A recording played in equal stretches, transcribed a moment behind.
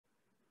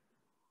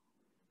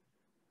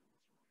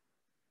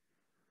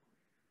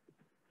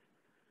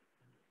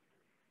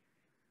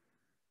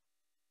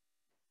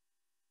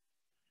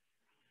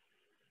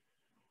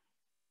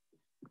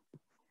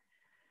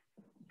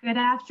Good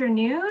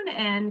afternoon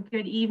and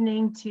good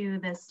evening to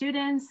the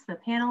students, the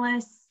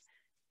panelists,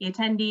 the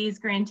attendees,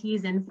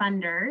 grantees, and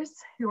funders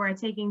who are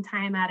taking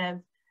time out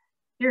of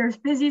your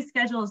busy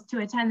schedules to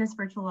attend this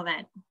virtual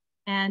event.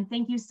 And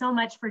thank you so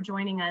much for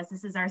joining us.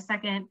 This is our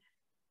second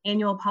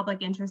annual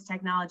Public Interest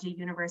Technology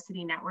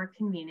University Network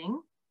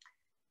convening.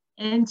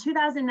 In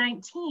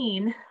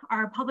 2019,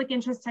 our Public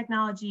Interest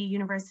Technology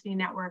University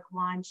Network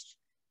launched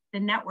the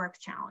Network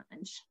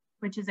Challenge,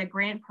 which is a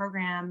grant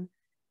program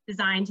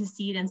designed to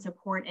seed and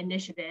support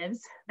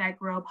initiatives that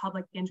grow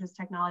public interest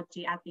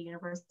technology at the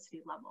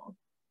university level.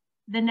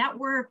 The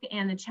network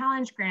and the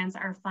challenge grants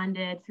are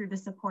funded through the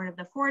support of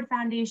the Ford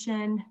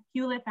Foundation,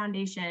 Hewlett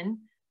Foundation,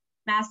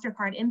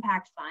 MasterCard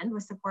Impact Fund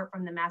with support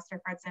from the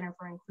MasterCard Center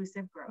for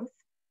Inclusive Growth,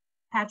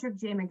 Patrick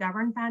J.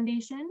 McGovern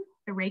Foundation,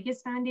 the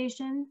Rakes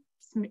Foundation,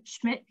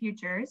 Schmidt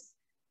Futures,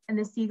 and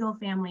the Siegel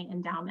Family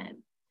Endowment.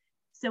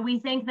 So we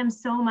thank them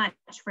so much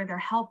for their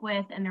help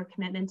with and their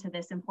commitment to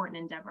this important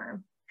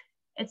endeavor.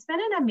 It's been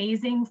an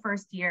amazing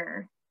first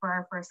year for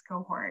our first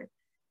cohort.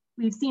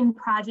 We've seen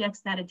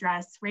projects that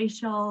address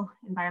racial,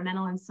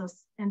 environmental,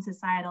 and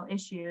societal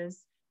issues,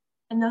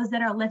 and those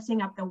that are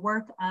lifting up the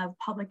work of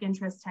public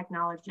interest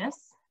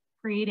technologists,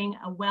 creating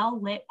a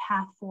well-lit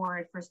path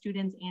forward for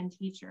students and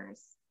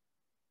teachers.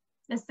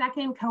 The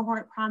second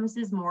cohort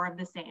promises more of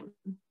the same.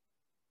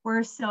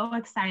 We're so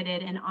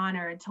excited and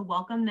honored to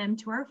welcome them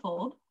to our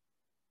fold.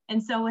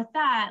 And so with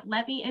that,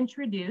 let me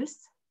introduce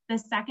the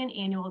second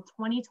annual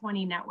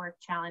 2020 Network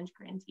Challenge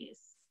grantees.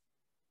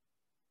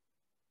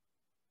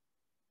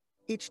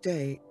 Each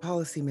day,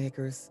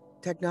 policymakers,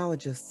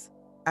 technologists,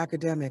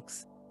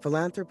 academics,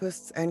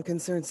 philanthropists, and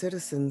concerned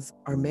citizens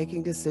are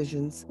making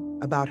decisions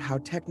about how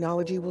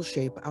technology will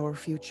shape our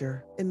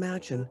future.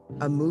 Imagine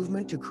a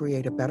movement to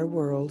create a better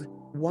world,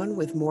 one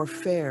with more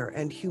fair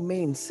and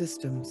humane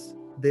systems.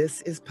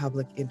 This is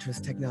Public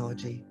Interest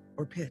Technology,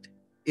 or PIT.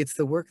 It's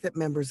the work that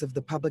members of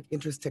the Public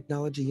Interest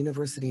Technology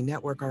University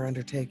Network are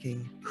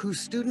undertaking, whose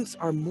students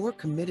are more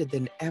committed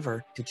than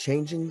ever to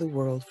changing the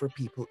world for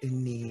people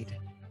in need.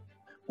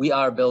 We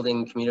are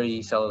building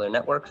community cellular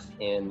networks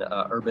in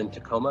urban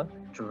Tacoma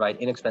to provide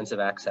inexpensive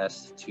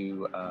access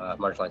to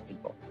marginalized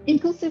people.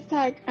 Inclusive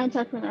Tech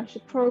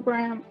Entrepreneurship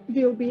Program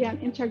will be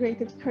an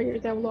integrated career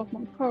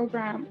development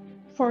program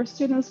for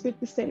students with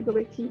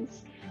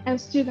disabilities and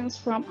students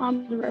from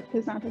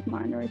underrepresented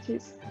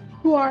minorities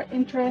who are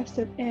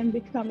interested in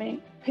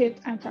becoming PIT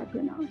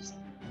entrepreneurs.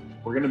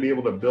 We're going to be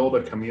able to build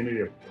a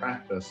community of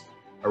practice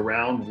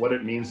around what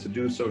it means to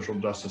do social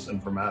justice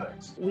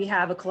informatics. We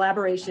have a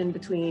collaboration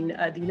between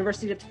the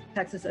University of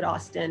Texas at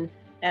Austin,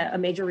 a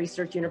major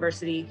research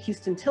university,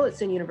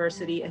 Houston-Tillotson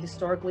University, a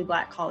historically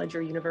Black college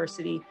or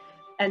university,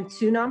 and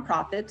two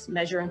nonprofits,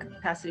 Measure and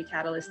Capacity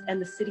Catalyst,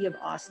 and the City of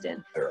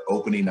Austin. They're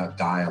opening up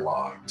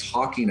dialogue,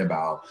 talking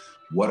about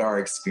what our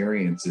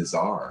experiences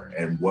are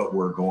and what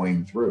we're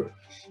going through.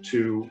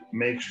 To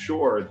make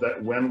sure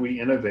that when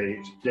we innovate,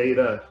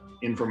 data,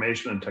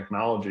 information, and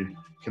technology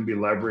can be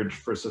leveraged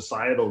for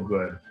societal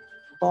good.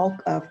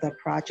 Bulk of the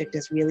project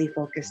is really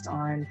focused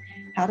on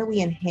how do we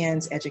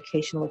enhance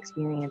educational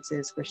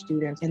experiences for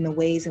students in the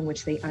ways in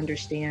which they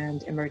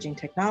understand emerging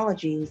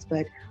technologies,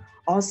 but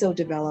also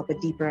develop a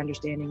deeper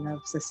understanding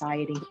of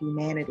society and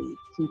humanity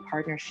through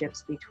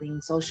partnerships between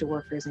social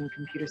workers and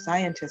computer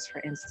scientists,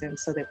 for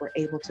instance, so that we're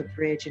able to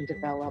bridge and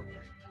develop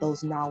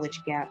those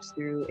knowledge gaps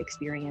through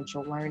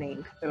experiential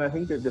learning. And I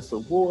think that this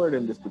award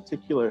and this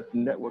particular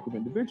network of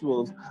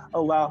individuals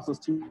allows us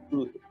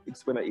to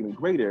expand that even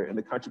greater. And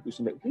the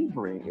contribution that we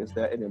bring is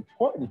that an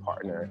important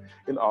partner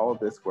in all of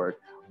this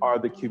work are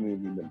the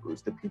community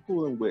members, the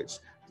people in which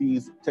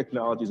these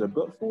technologies are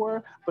built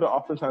for, but are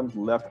oftentimes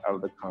left out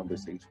of the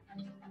conversation.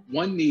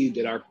 One need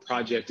that our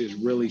project is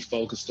really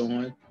focused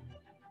on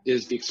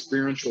is the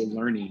experiential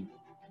learning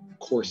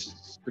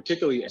courses,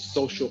 particularly as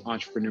social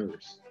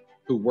entrepreneurs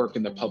who work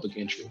in the public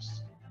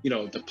interest.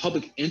 The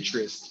public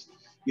interest,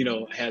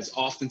 has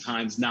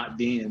oftentimes not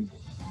been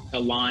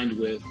aligned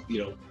with,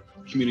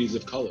 communities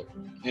of color.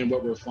 And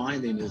what we're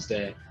finding is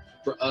that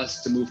for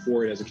us to move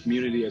forward as a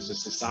community, as a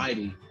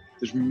society,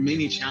 there's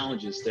many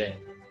challenges that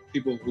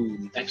people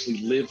who actually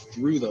live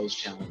through those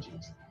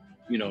challenges,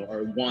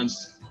 are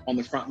ones on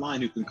the front line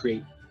who can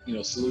create,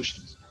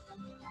 solutions.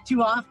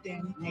 Too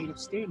often, Native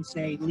students,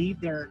 they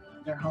leave their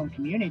home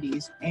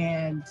communities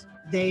and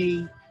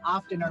they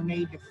often are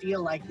made to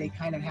feel like they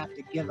kind of have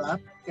to give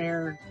up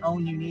their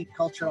own unique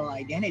cultural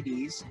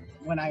identities.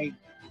 When I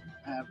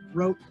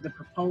wrote the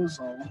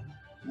proposal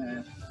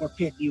for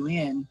PIT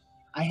UN,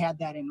 I had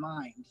that in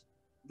mind,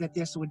 that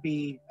this would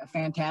be a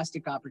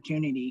fantastic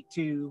opportunity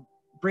to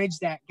bridge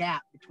that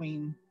gap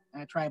between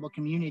tribal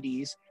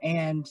communities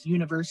and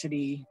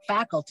university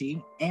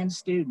faculty and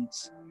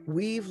students.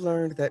 We've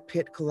learned that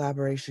PIT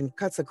collaboration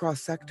cuts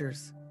across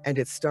sectors, and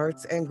it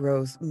starts and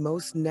grows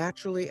most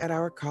naturally at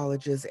our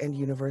colleges and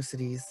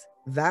universities.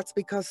 That's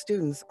because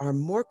students are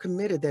more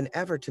committed than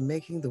ever to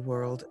making the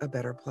world a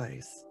better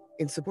place.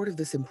 In support of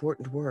this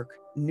important work,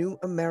 New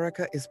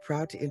America is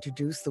proud to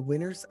introduce the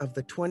winners of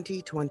the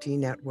 2020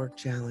 Network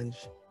Challenge.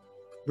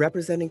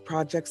 representing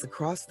projects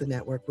across the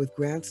network with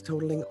grants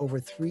totaling over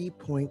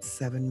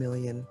 $3.7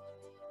 million.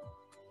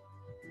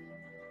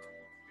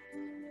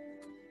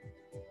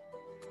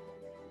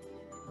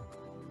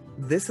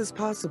 This is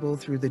possible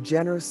through the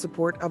generous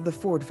support of the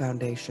Ford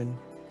Foundation,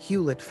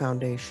 Hewlett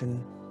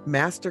Foundation,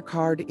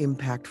 MasterCard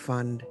Impact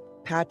Fund,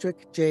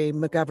 Patrick J.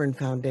 McGovern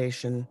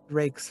Foundation,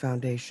 Rakes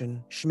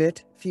Foundation,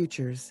 Schmidt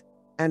Futures,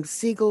 and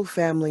Siegel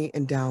Family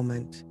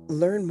Endowment.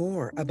 Learn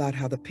more about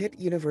how the Pitt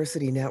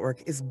University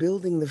Network is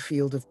building the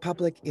field of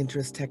public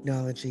interest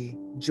technology.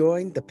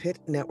 Join the Pitt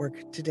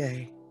Network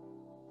today.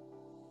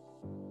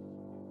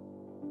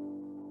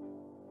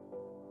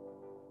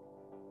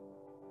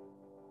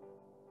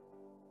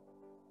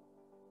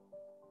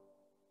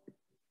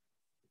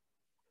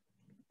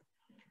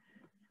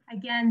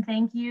 Again,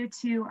 thank you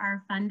to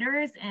our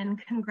funders and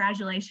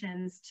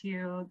congratulations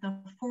to the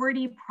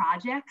 40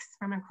 projects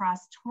from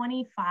across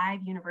 25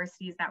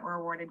 universities that were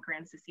awarded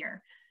grants this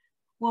year.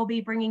 We'll be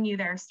bringing you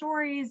their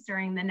stories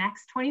during the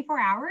next 24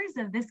 hours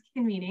of this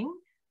convening.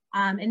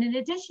 And in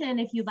addition,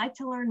 if you'd like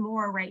to learn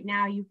more right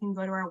now, you can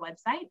go to our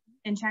website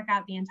and check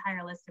out the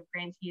entire list of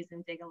grantees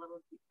and dig a little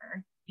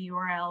deeper. The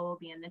URL will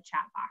be in the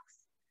chat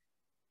box.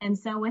 And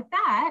so with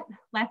that,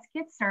 let's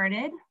get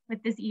started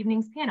with this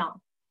evening's panel.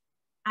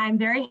 I'm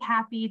very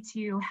happy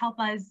to help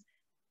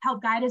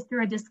guide us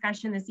through a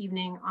discussion this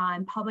evening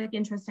on public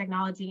interest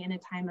technology in a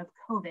time of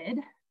COVID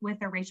with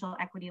a racial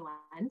equity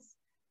lens.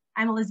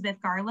 I'm Elizabeth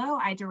Garlow.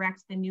 I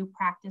direct the New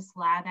Practice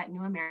Lab at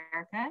New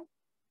America.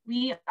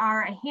 We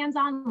are a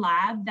hands-on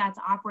lab that's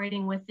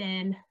operating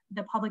within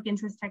the Public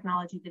Interest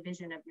Technology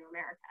Division of New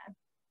America.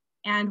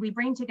 And we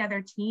bring together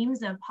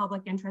teams of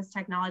public interest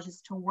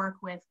technologists to work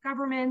with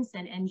governments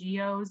and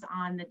NGOs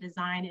on the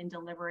design and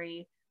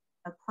delivery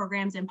of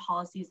programs and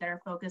policies that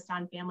are focused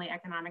on family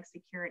economic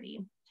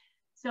security.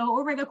 So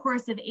over the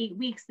course of 8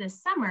 weeks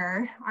this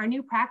summer, our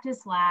New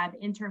Practice Lab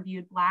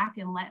interviewed Black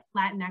and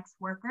Latinx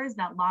workers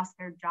that lost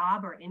their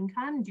job or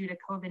income due to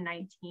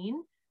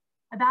COVID-19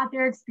 about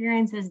their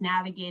experiences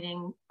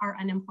navigating our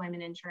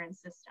unemployment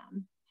insurance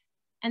system.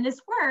 And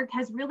this work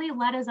has really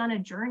led us on a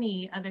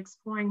journey of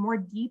exploring more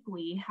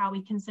deeply how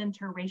we can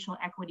center racial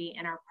equity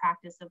in our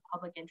practice of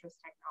public interest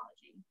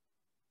technology,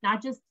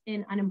 not just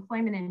in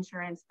unemployment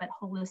insurance, but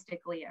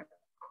holistically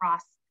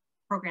across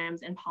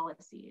programs and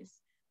policies.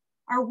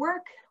 Our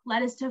work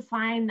led us to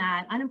find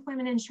that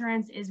unemployment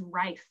insurance is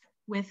rife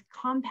with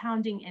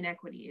compounding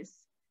inequities,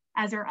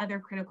 as are other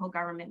critical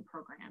government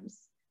programs.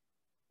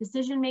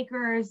 Decision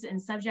makers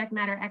and subject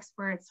matter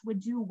experts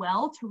would do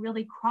well to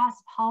really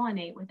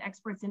cross-pollinate with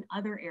experts in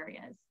other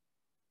areas,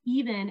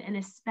 even and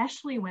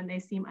especially when they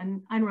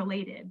seem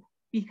unrelated,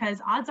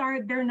 because odds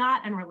are they're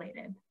not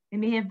unrelated. It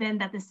may have been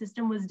that the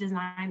system was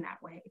designed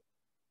that way.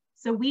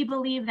 So we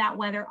believe that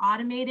whether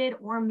automated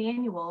or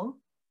manual,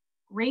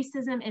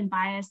 racism and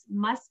bias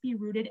must be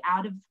rooted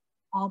out of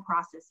all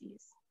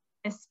processes,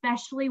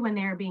 especially when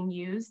they are being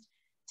used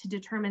to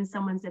determine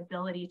someone's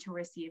ability to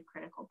receive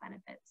critical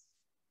benefits.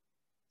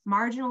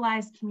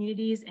 Marginalized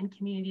communities and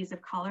communities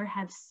of color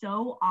have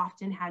so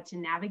often had to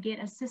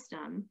navigate a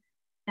system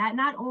that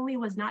not only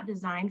was not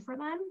designed for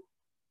them,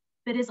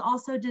 but is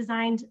also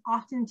designed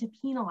often to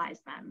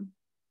penalize them.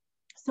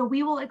 So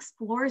we will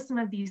explore some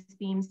of these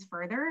themes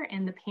further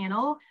in the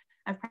panel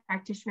of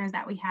practitioners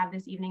that we have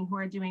this evening who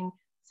are doing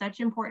such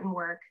important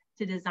work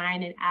to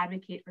design and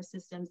advocate for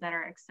systems that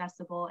are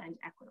accessible and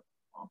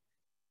equitable.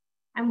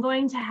 I'm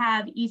going to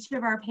have each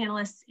of our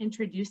panelists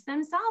introduce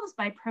themselves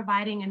by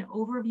providing an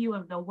overview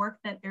of the work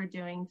that they're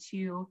doing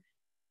to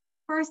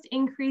first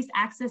increase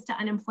access to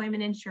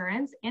unemployment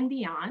insurance and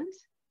beyond,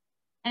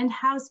 and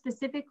how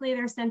specifically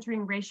they're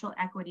centering racial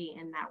equity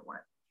in that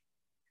work.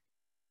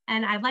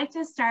 And I'd like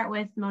to start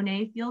with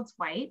Monet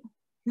Fields-White,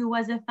 who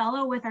was a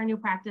fellow with our New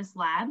Practice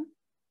Lab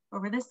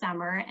over the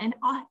summer and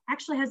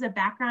actually has a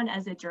background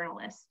as a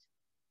journalist.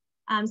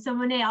 So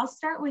Monet, I'll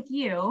start with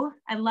you.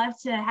 I'd love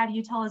to have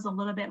you tell us a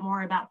little bit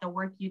more about the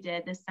work you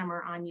did this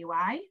summer on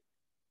UI,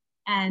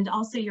 and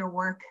also your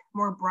work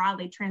more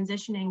broadly,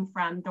 transitioning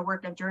from the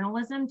work of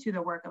journalism to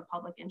the work of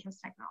public interest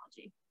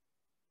technology.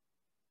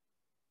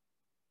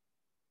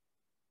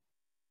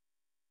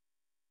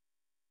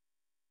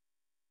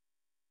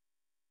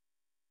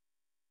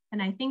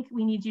 And I think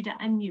we need you to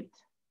unmute.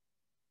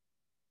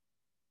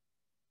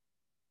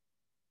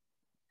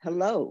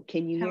 Hello,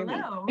 can you hear me?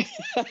 Hello.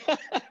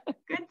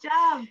 Good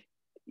job.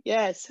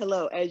 Yes,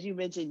 hello. As you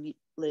mentioned,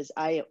 Liz,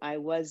 I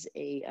was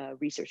a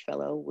research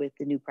fellow with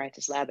the New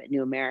Practice Lab at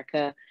New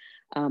America.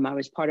 I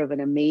was part of an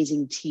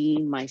amazing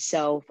team,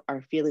 myself,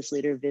 our fearless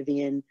leader,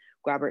 Vivian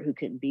Grobert, who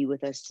couldn't be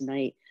with us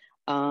tonight,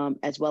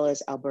 as well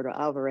as Alberto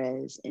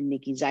Alvarez and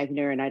Nikki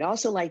Zeigner. And I'd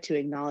also like to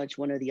acknowledge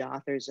one of the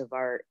authors of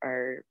our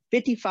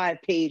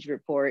 55-page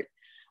report,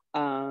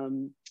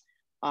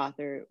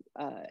 author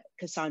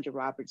Cassandra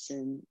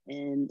Robertson,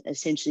 and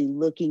essentially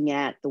looking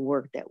at the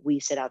work that we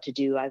set out to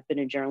do. I've been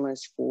a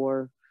journalist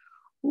for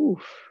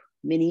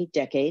many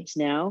decades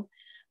now,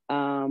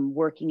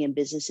 working in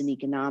business and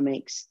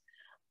economics,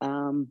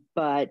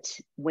 but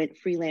went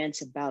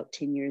freelance about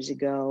 10 years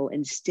ago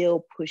and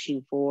still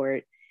pushing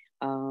forward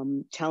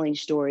telling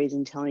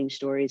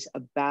stories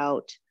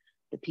about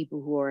the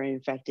people who are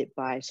infected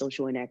by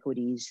social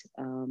inequities.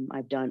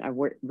 I've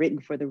written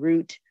for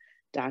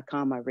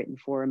theroot.com, I've written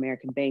for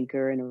American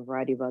Banker and a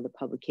variety of other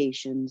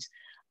publications,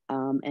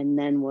 and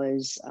then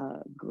was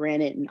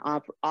granted and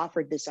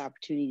offered this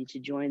opportunity to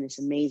join this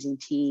amazing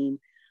team,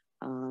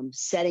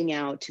 setting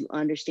out to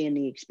understand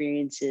the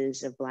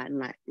experiences of Black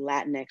and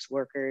Latinx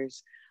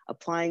workers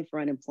applying for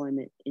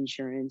unemployment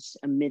insurance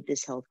amid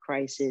this health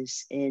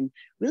crisis, and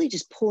really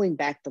just pulling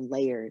back the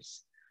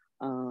layers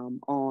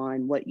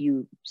on what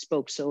you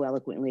spoke so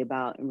eloquently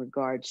about in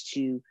regards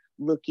to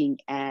looking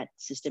at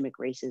systemic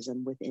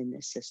racism within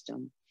this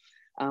system.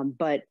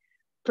 But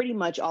pretty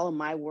much all of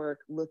my work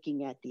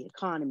looking at the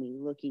economy,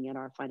 looking at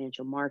our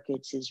financial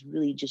markets, is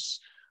really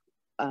just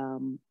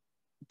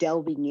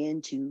delving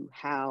into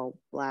how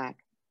Black,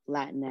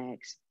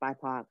 Latinx,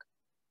 BIPOC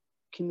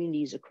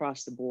communities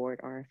across the board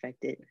are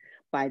affected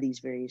by these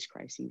various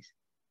crises.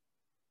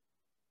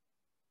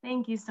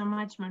 Thank you so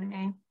much,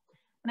 Monet.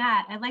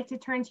 Matt, I'd like to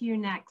turn to you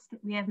next.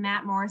 We have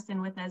Matt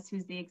Morrison with us,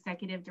 who's the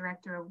Executive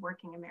Director of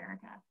Working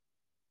America.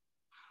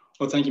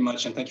 Well, thank you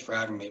much, and thank you for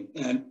having me.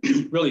 And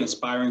really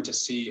inspiring to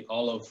see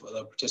all of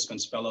the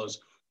participants, fellows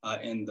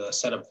in the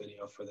setup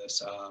video for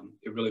this.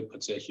 It really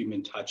puts a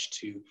human touch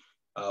to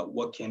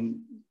what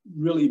can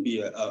really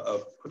be a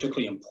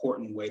particularly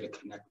important way to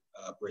connect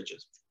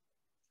bridges.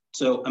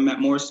 So I'm Matt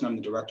Morrison, I'm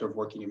the Director of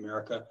Working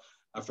America.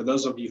 For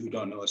those of you who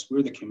don't know us,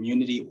 we're the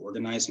community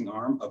organizing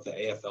arm of the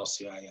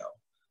AFL-CIO.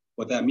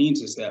 What that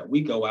means is that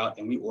we go out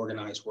and we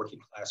organize working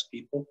class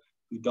people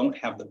who don't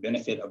have the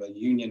benefit of a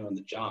union on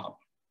the job.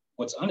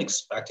 What's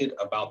unexpected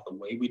about the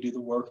way we do the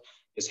work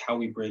is how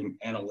we bring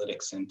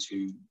analytics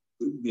into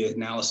the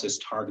analysis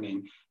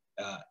targeting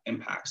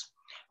impacts.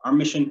 Our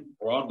mission,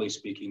 broadly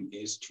speaking,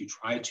 is to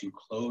try to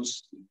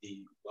close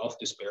the wealth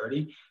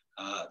disparity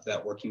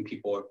that working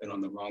people have been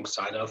on the wrong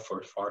side of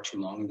for far too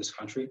long in this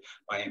country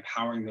by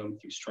empowering them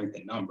through strength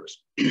in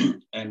numbers.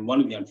 And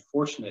one of the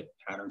unfortunate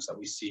patterns that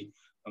we see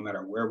no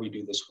matter where we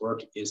do this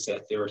work is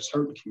that there are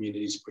certain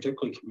communities,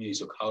 particularly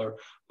communities of color,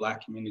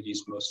 Black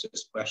communities most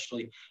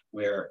especially,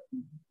 where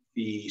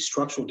the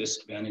structural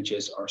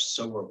disadvantages are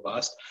so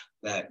robust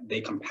that they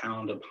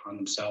compound upon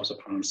themselves,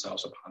 upon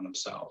themselves, upon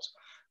themselves.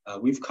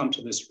 We've come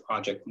to this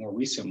project more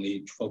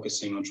recently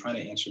focusing on trying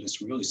to answer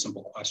this really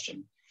simple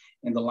question.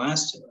 In the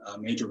last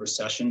major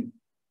recession,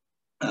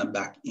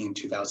 back in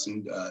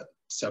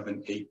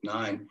 2007, 8,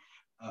 9,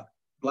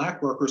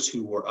 Black workers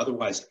who were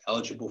otherwise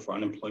eligible for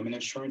unemployment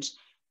insurance,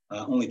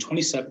 only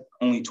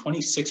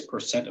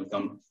 26% of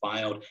them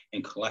filed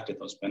and collected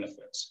those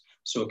benefits.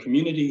 So a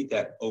community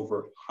that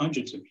over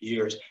hundreds of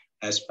years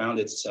has found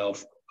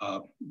itself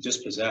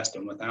dispossessed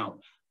and without,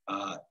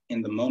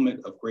 in the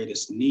moment of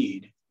greatest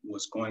need,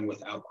 was going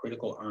without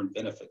critical earned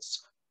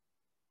benefits.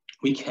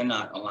 We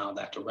cannot allow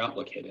that to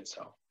replicate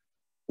itself.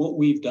 What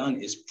we've done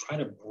is try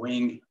to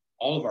bring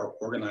all of our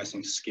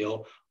organizing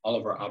skill, all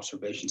of our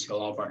observation skill,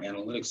 all of our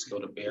analytics skill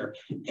to bear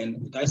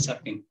in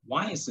dissecting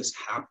why is this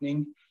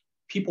happening?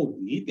 People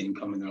need the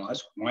income in their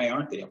lives. Why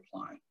aren't they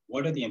applying?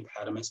 What are the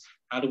impediments?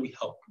 How do we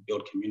help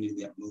build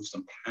community that moves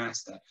them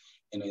past that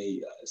in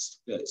a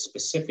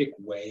specific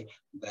way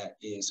that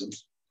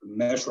is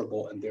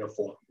measurable and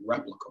therefore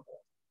replicable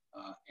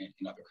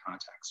in other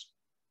contexts?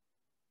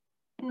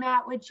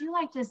 Matt, would you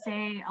like to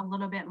say a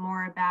little bit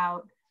more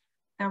about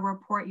the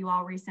report you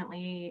all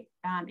recently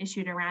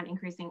issued around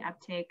increasing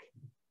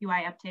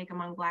UI uptake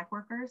among Black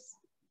workers?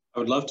 I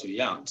would love to,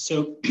 yeah.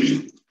 So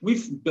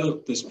we've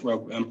built this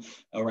program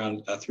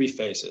around 3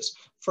 phases.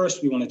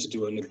 First, we wanted to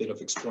do a bit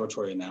of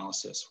exploratory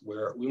analysis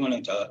where we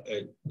wanted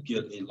to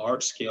get a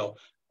large scale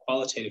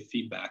qualitative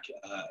feedback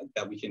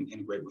that we can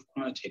integrate with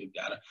quantitative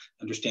data,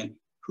 understand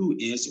who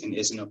is and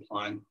isn't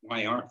applying,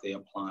 why aren't they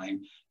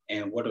applying,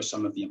 and what are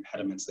some of the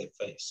impediments they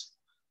face.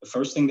 The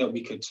first thing that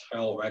we could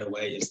tell right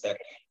away is that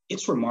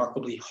it's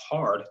remarkably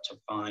hard to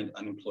find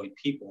unemployed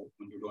people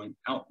when you're doing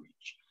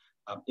outreach.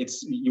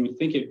 You would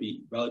think it'd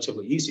be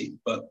relatively easy,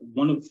 but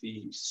one of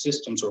the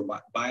systems or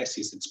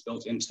biases that's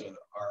built into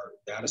our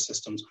data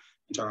systems,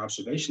 into our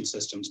observation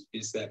systems,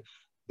 is that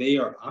they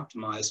are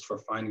optimized for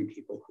finding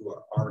people who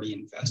are already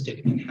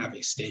invested and have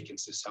a stake in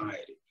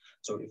society.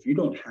 So if you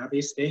don't have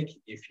a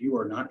stake, if you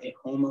are not a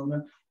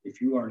homeowner,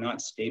 if you are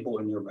not stable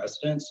in your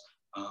residence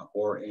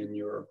or in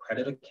your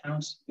credit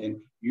accounts,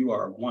 then you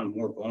are, 1,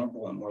 more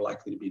vulnerable and more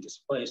likely to be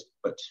displaced,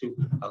 but 2,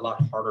 a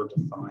lot harder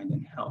to find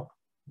and help.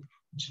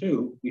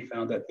 2, we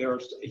found that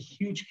there's a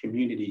huge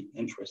community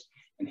interest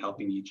in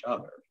helping each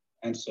other.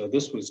 And so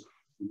this was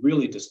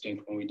really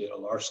distinct when we did a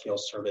large scale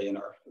survey in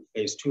our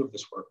phase 2 of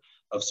this work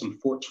of some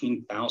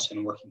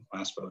 14,000 working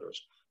class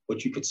voters.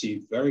 What you could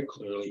see very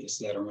clearly is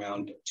that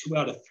around 2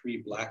 out of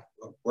 3 Black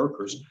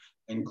workers,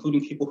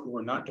 including people who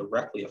were not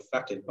directly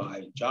affected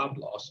by job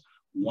loss,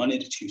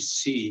 wanted to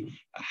see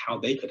how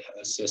they could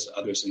assist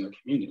others in their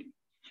community.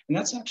 And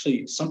that's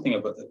actually something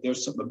of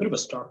there's a bit of a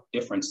stark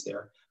difference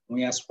there. When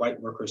we asked white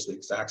workers the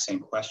exact same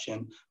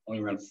question, only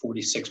around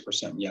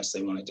 46%, yes,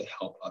 they wanted to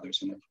help others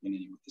in their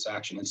community with this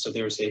action. And so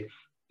there's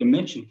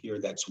dimension here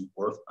that's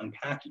worth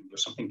unpacking.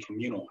 There's something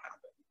communal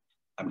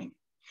happening.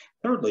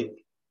 Thirdly,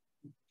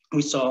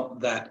 we saw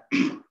that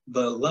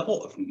the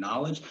level of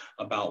knowledge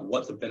about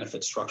what the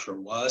benefit structure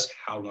was,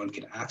 how one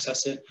could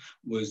access it,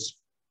 was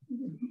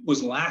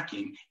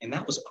lacking, and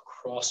that was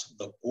across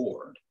the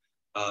board.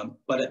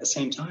 But at the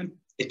same time,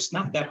 it's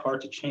not that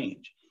hard to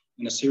change.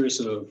 In a series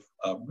of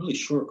really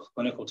short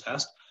clinical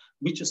tests,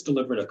 we just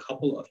delivered a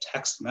couple of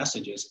text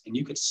messages, and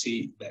you could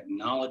see that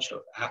knowledge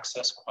of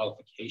access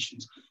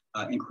qualifications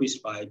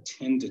increased by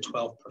 10 to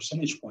 12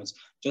 percentage points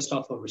just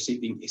off of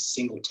receiving a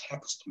single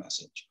text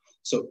message.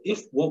 So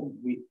if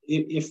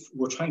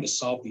we're trying to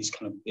solve these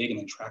kind of big and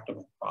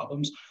intractable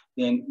problems,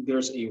 then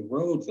there's a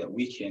road that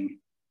we can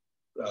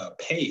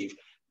pave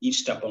each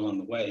step along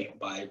the way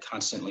by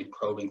constantly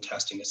probing,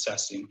 testing,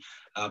 assessing,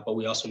 but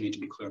we also need to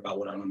be clear about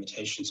what our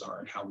limitations are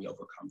and how we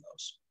overcome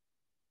those.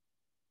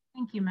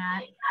 Thank you,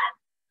 Matt.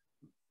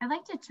 I'd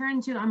like to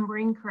turn to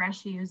Umbreen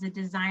Qureshi, who's a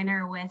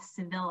designer with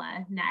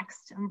Sevilla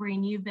next.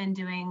 Umbreen, you've been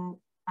doing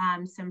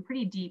some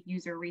pretty deep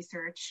user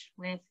research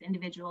with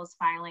individuals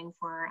filing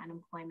for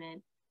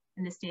unemployment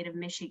in the state of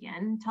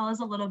Michigan. Tell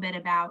us a little bit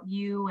about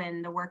you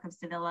and the work of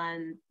Sevilla,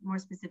 and more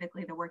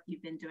specifically, the work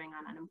you've been doing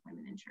on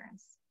unemployment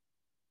insurance.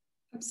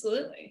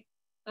 Absolutely.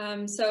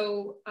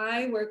 So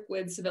I work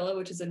with Sevilla,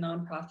 which is a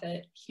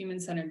nonprofit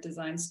human-centered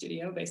design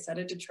studio based out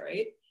of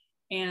Detroit.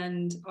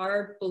 And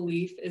our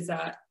belief is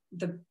that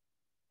the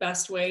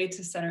best way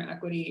to center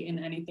equity in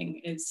anything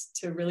is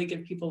to really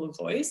give people a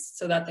voice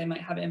so that they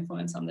might have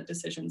influence on the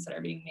decisions that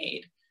are being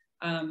made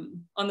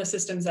on the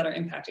systems that are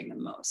impacting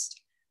them most.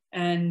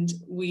 And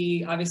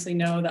we obviously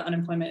know that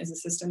unemployment is a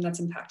system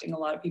that's impacting a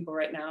lot of people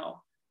right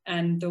now.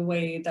 And the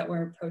way that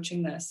we're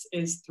approaching this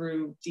is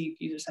through deep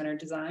user-centered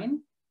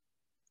design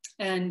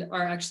and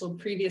our actual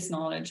previous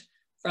knowledge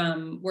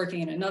from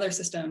working in another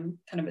system,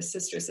 kind of a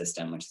sister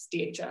system, which is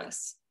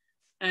DHS.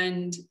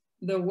 And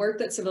the work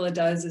that Sevilla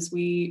does is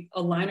we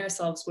align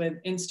ourselves with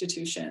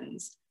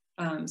institutions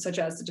such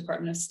as the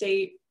Department of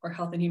State or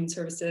Health and Human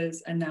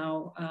Services, and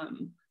now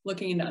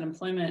looking into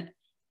unemployment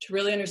to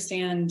really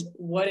understand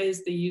what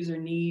is the user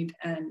need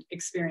and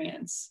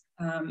experience.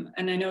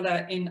 And I know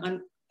that in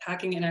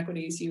unpacking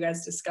inequities, you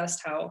guys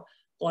discussed how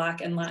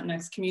Black and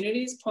Latinx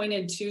communities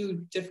pointed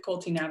to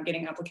difficulty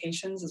navigating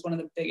applications as one of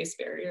the biggest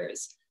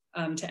barriers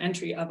to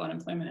entry of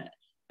unemployment.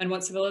 And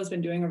what Sevilla has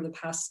been doing over the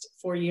past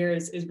 4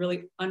 years is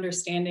really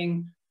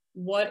understanding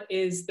what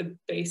is the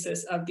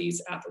basis of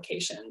these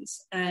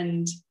applications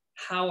and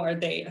how are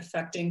they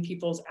affecting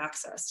people's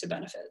access to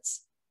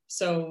benefits.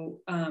 So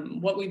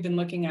what we've been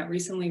looking at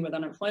recently with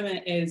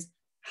unemployment is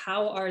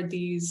how are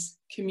these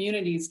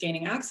communities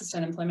gaining access to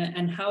unemployment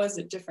and how is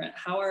it different?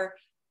 How are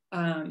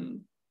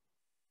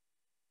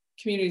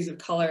communities of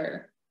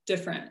color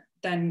different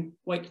than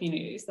white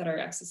communities that are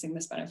accessing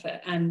this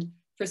benefit? And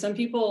for some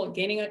people,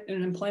 gaining an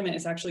employment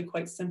is actually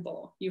quite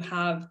simple. You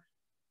have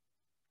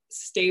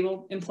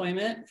stable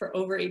employment for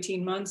over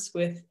 18 months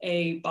with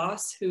a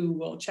boss who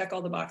will check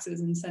all the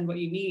boxes and send what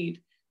you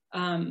need.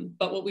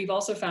 But what we've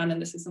also found,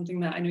 and this is something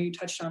that I know you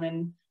touched on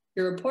in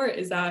your report,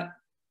 is that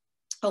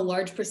a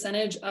large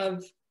percentage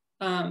of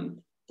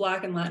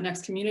Black and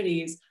Latinx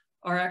communities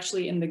are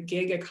actually in the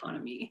gig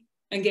economy.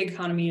 And gig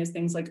economy is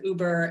things like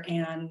Uber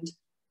and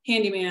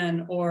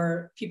handyman,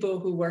 or people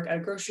who work at a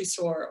grocery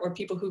store, or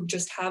people who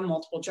just have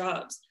multiple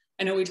jobs.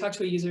 I know we talked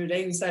to a user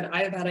today who said,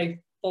 I have had a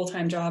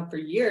full-time job for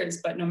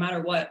years, but no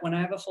matter what, when I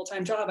have a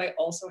full-time job, I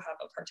also have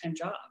a part-time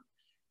job.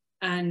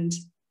 And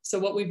so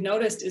what we've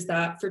noticed is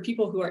that for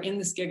people who are in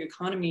this gig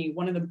economy,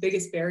 one of the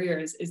biggest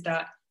barriers is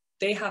that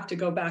they have to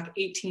go back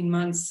 18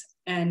 months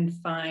and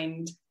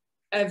find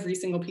every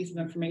single piece of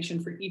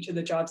information for each of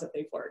the jobs that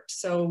they've worked.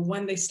 So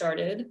when they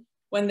started,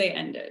 when they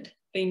ended,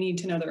 they need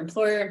to know their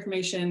employer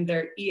information,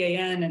 their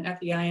EAN and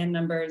FEIN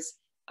numbers,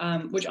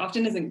 which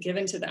often isn't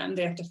given to them.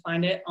 They have to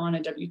find it on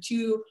a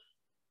W-2,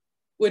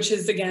 which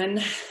is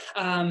again,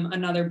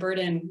 another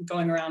burden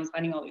going around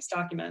finding all these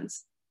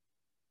documents.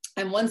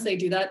 And once they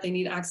do that, they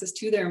need access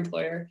to their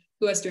employer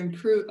who has to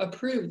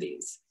approve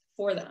these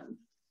for them.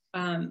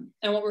 And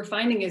what we're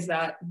finding is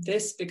that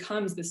this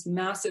becomes this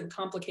massive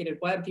complicated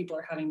web people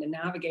are having to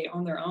navigate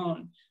on their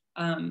own.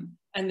 And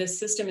this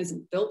system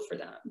isn't built for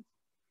them.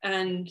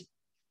 And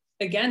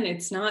again,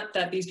 it's not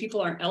that these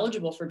people aren't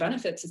eligible for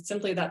benefits, it's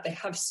simply that they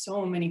have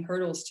so many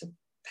hurdles to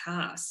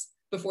pass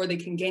before they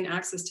can gain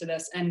access to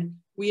this. And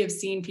we have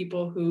seen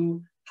people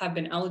who have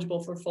been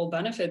eligible for full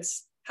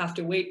benefits have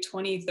to wait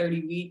 20,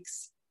 30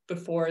 weeks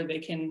before they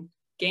can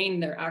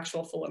gain their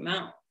actual full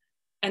amount.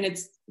 And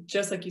it's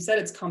just like you said,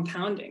 it's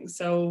compounding.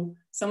 So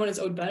someone is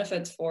owed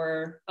benefits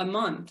for a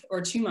month or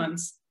 2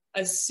 months.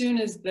 As soon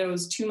as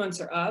those 2 months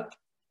are up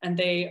and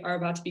they are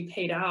about to be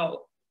paid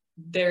out,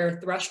 their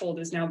threshold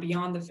is now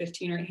beyond the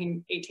 $1,500 or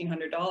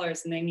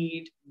 $1,800, and they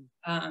need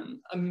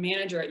a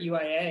manager at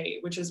UIA,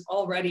 which is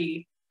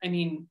already, I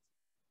mean,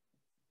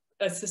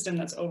 a system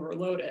that's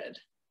overloaded.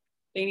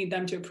 They need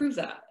them to approve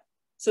that.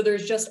 So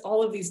there's just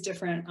all of these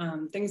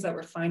different things that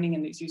we're finding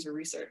in these user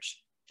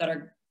research that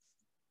are,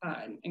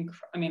 I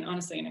mean,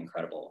 honestly, an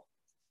incredible.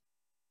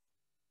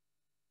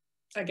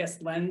 I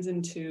guess, lens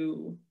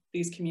into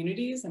these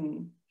communities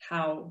and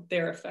how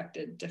they're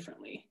affected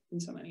differently than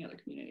so many other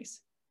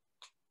communities.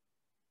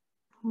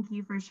 Thank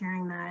you for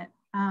sharing that.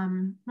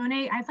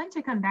 Monet, I'd like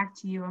to come back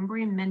to you.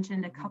 Umbreen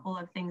mentioned a couple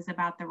of things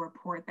about the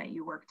report that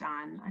you worked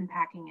on,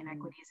 unpacking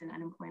inequities in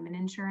unemployment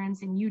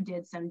insurance, and you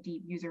did some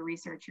deep user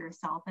research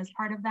yourself as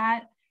part of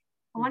that.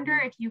 I wonder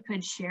if you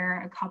could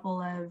share a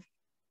couple of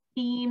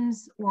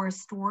themes or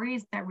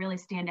stories that really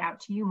stand out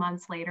to you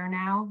months later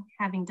now,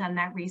 having done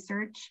that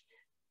research,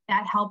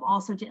 that help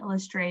also to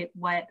illustrate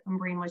what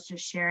Umbreen was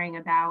just sharing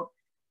about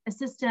a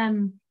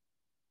system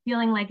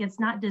feeling like it's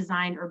not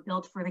designed or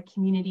built for the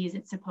communities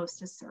it's supposed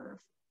to serve,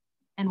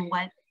 and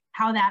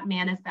how that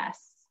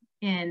manifests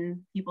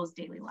in people's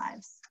daily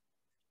lives.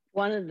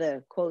 One of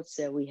the quotes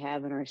that we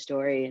have in our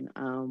story,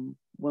 and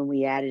when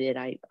we added it,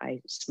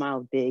 I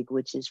smiled big,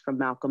 which is from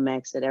Malcolm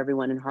X, that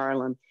everyone in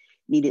Harlem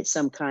needed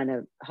some kind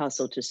of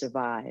hustle to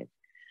survive.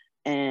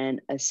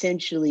 And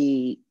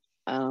essentially,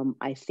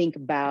 I think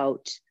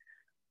about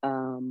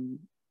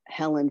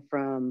Helen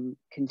from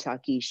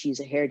Kentucky. She's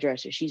a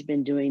hairdresser. She's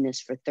been doing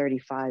this for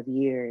 35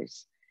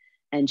 years.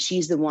 And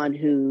she's the one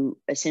who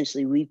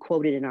essentially we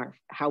quoted in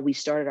how we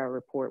started our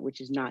report, which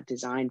is not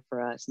designed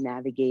for us,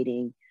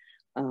 navigating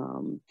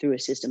through a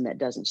system that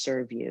doesn't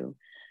serve you.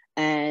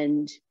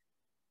 And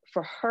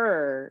for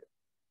her,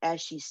 as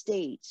she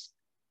states,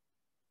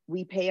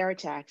 we pay our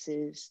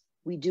taxes,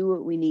 we do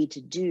what we need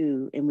to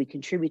do, and we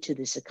contribute to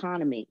this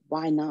economy.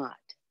 Why not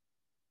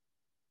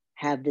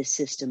have this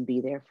system be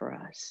there for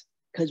us?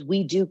 Because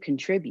we do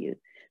contribute.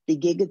 The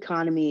gig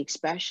economy,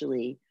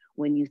 especially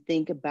when you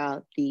think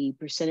about the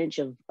percentage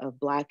of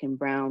Black and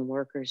brown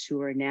workers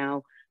who are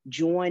now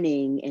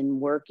joining and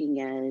working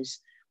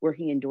for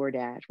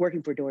DoorDash,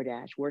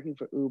 working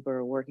for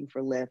Uber, working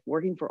for Lyft,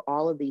 working for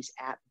all of these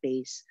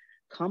app-based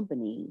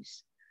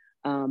companies.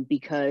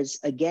 Because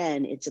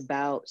again, it's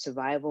about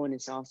survival, and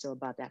it's also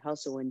about that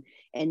hustle.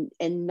 And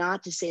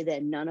not to say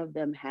that none of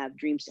them have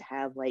dreams to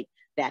have like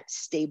that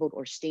stable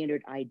or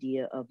standard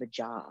idea of a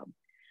job.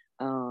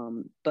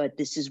 But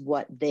this is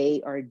what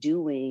they are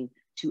doing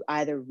to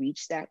either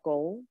reach that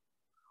goal,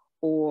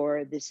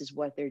 or this is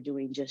what they're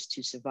doing just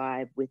to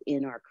survive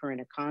within our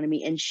current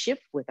economy and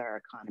shift with our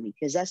economy.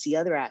 Because that's the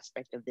other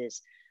aspect of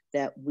this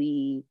that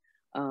we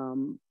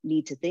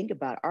need to think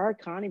about. Our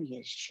economy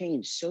has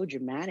changed so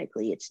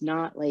dramatically. It's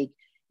not like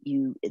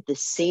the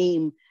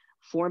same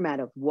format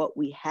of what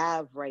we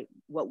have, right?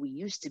 What we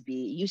used to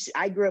be.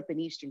 I grew up in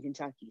Eastern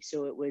Kentucky,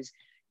 so it was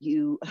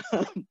you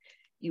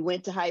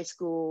went to high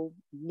school,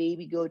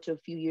 maybe go to a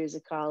few years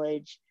of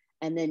college,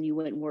 and then you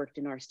went and worked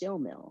in our steel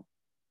mill.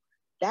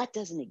 That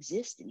doesn't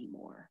exist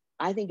anymore.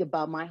 I think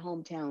about my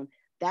hometown,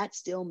 that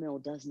steel mill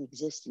doesn't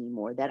exist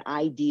anymore. That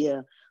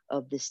idea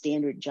of the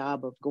standard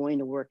job of going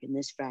to work in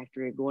this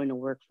factory or going to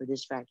work for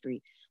this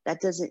factory,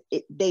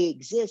 they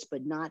exist,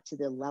 but not to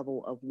the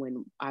level of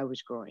when I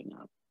was growing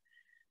up.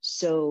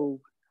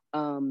 So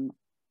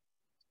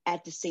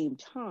at the same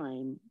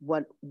time,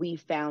 what we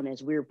found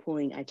as we were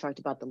pulling, I talked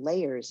about the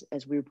layers,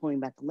 as we were pulling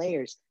back the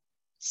layers,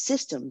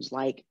 systems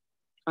like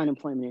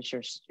unemployment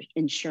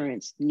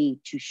insurance need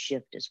to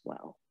shift as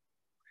well.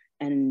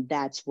 And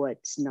that's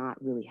what's not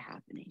really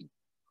happening.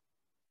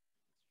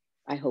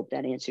 I hope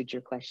that answered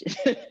your question.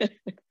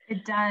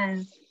 It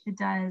does. It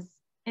does.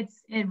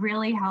 It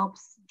really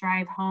helps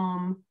drive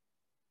home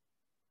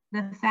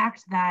the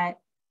fact that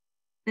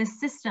the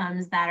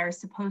systems that are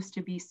supposed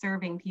to be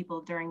serving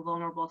people during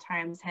vulnerable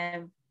times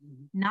have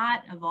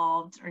not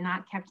evolved or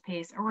not kept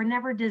pace, or were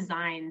never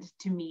designed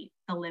to meet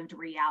the lived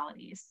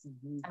realities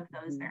of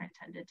those they're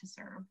intended to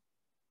serve.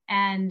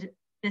 And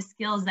the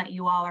skills that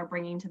you all are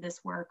bringing to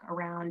this work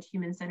around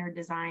human-centered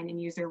design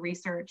and user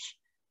research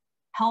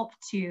help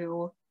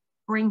to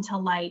bring to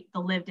light the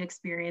lived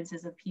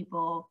experiences of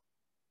people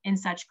in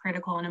such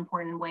critical and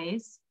important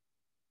ways.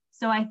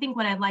 So I think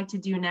what I'd like to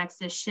do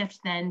next is shift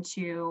then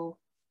to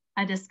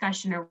a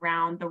discussion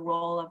around the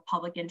role of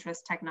public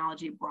interest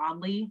technology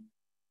broadly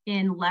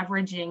in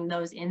leveraging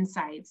those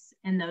insights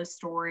and those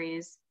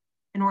stories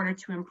in order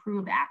to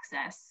improve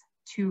access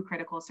to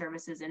critical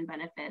services and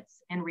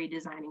benefits and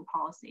redesigning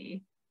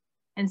policy.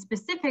 And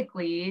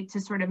specifically to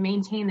sort of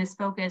maintain this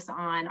focus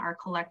on our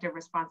collective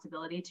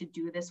responsibility to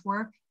do this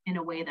work in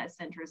a way that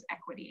centers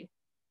equity.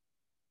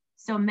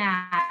 So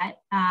Matt,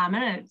 I'm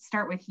gonna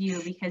start with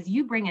you because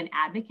you bring an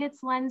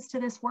advocate's lens to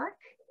this work.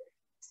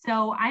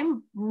 So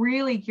I'm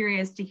really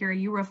curious to hear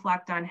you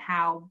reflect on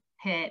how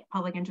PIT,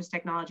 public interest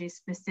technology,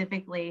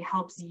 specifically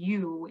helps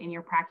you in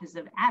your practice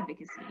of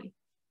advocacy.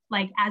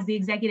 Like as the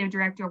executive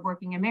director of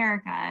Working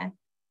America,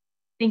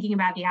 thinking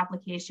about the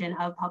application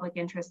of public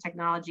interest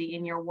technology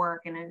in your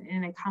work and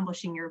in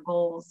accomplishing your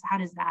goals, how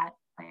does that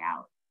play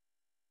out?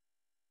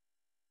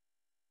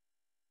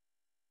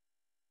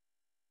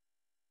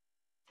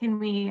 Can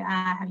we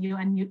have you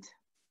unmute?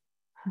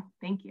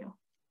 Thank you.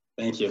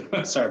 Thank you.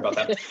 Sorry about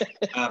that.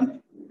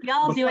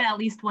 Y'all do it at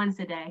least once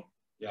a day.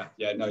 Yeah,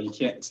 no, you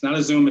can't. It's not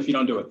a Zoom if you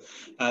don't do it.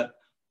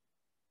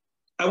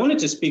 I wanted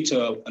to speak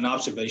to an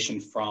observation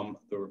from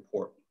the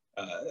report,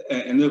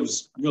 and it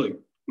was really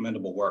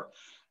commendable work.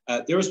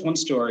 There was one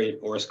story,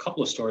 or a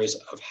couple of stories,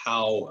 of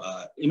how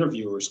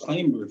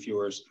claim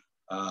reviewers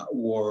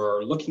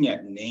were looking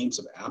at names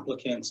of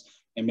applicants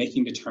and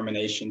making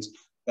determinations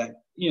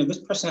that, this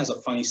person has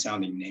a funny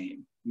sounding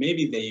name.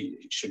 Maybe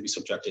they should be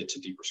subjected to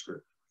deeper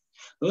scrutiny.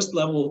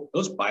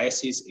 Those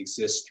biases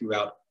exist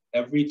throughout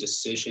every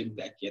decision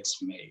that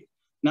gets made,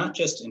 not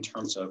just in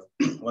terms of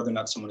whether or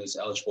not someone is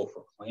eligible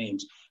for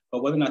claims,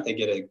 but whether or not they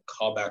get a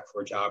callback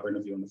for a job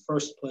interview in the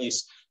first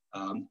place,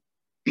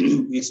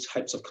 these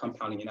types of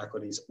compounding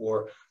inequities,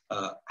 or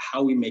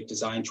how we make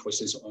design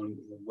choices on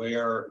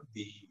where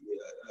the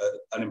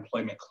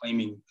unemployment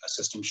claiming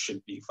system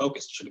should be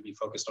focused. Should it be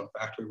focused on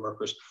factory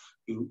workers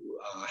who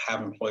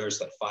have employers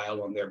that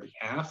file on their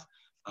behalf,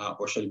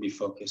 or should it be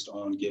focused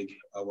on gig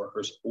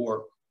workers?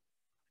 Or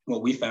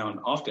what we found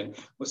often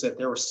was that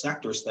there were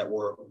sectors that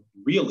were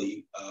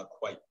really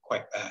quite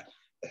bad.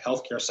 The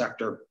healthcare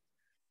sector,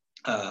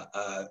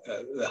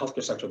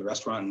 the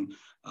restaurant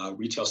and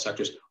retail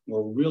sectors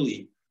were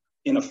really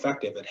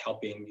ineffective at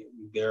helping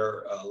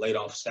their laid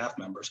off staff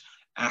members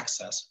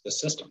access the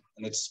system.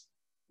 And it's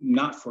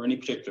not for any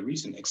particular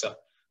reason, except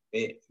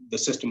the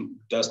system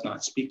does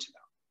not speak to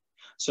them.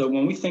 So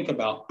when we think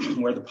about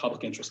where the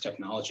public interest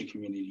technology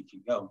community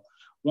can go,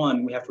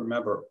 one, we have to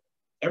remember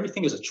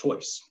everything is a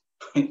choice.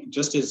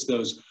 Just as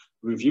those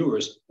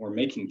reviewers were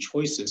making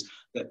choices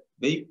that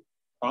they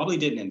probably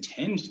didn't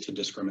intend to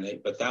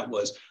discriminate, but that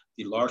was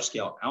the large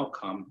scale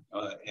outcome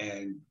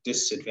and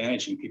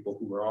disadvantaging people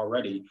who were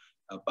already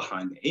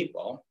behind the eight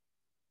ball,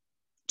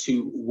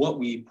 to what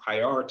we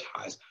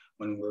prioritize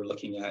when we're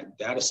looking at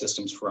data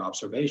systems for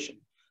observation.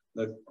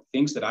 The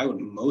things that I would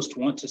most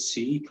want to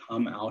see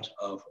come out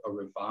of a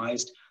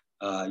revised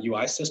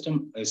UI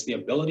system is the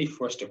ability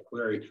for us to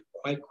query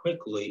quite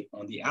quickly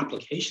on the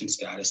application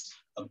status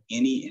of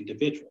any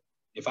individual.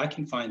 If I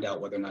can find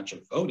out whether or not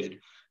you voted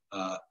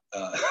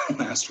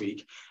last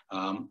week,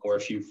 or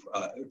if you've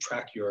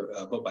tracked your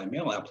vote by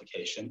mail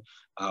application,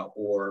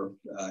 or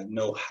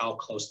know how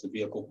close the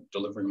vehicle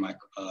delivering my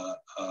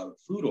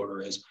food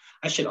order is,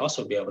 I should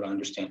also be able to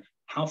understand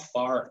how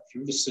far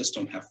through the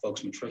system have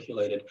folks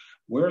matriculated,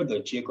 where are the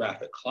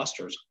geographic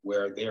clusters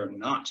where they're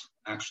not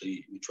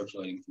actually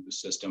matriculating through the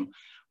system,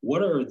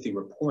 what are the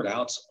report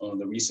outs on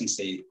the reasons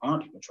they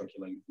aren't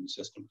matriculating through the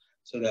system,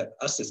 so that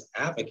us as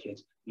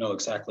advocates know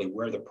exactly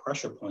where the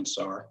pressure points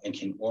are and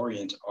can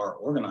orient our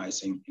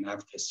organizing and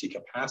advocacy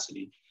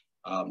capacity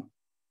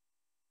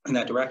in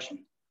that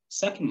direction.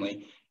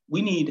 Secondly,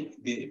 we need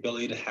the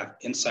ability to have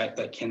insight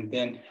that can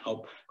then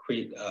help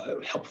create,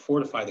 help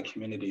fortify the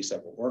communities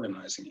that we're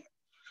organizing in.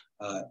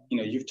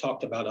 You've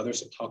talked about,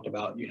 others have talked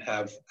about, you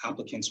have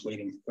applicants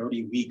waiting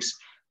 30 weeks.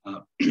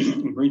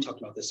 Maureen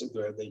talked about this,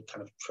 where they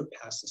kind of trip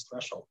past this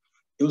threshold.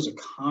 It was a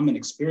common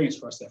experience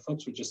for us that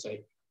folks would just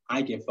say,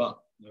 I give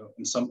up.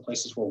 In some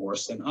places were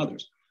worse than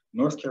others.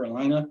 North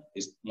Carolina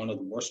is one of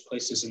the worst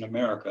places in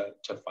America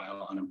to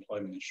file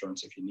unemployment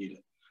insurance if you need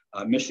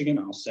it. Michigan,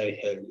 I'll say,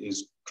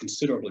 is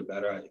considerably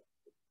better.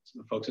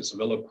 The folks at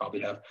Sevilla probably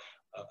have,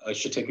 I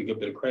should take a good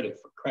bit of credit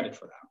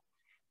for that.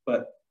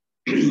 But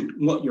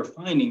what you're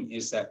finding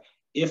is that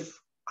if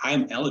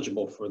I'm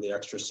eligible for the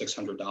extra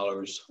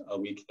 $600 a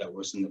week that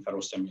was in the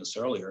federal stimulus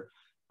earlier,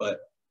 but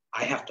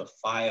I have to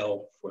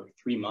file for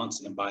 3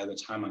 months, and by the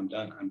time I'm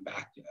done, I'm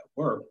back at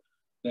work,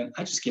 then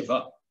I just give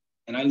up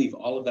and I leave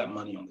all of that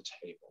money on the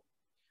table.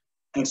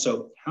 And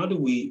so how do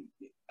we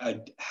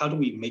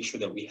make sure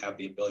that we have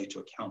the ability to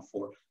account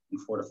for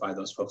and fortify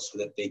those folks so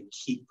that they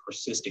keep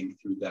persisting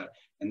through that,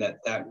 and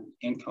that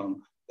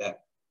income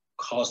that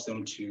caused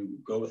them to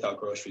go without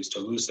groceries, to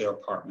lose their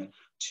apartment,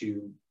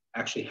 to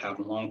actually have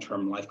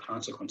long-term life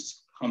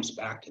consequences comes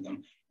back to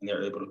them and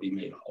they're able to be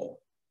made whole.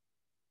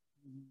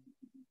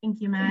 Thank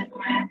you, Matt.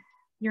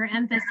 Your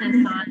emphasis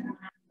on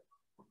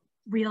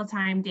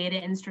real-time data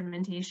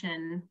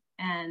instrumentation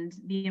and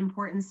the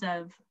importance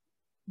of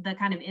the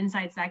kind of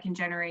insights that can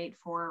generate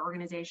for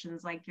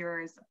organizations like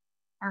yours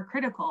are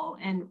critical.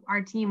 And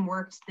our team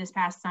worked this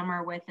past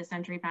summer with the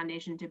Century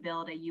Foundation to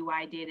build a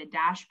UI data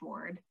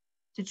dashboard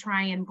to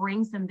try and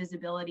bring some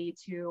visibility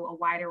to a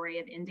wide array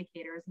of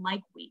indicators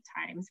like wait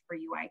times for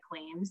UI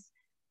claims,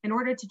 in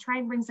order to try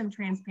and bring some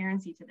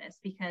transparency to this.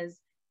 Because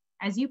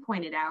as you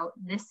pointed out,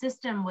 this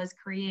system was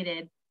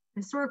created,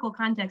 historical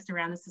context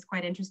around this is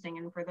quite interesting.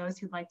 And for those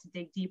who'd like to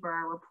dig deeper,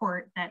 our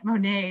report that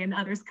Monet and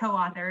others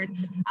co-authored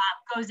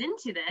goes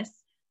into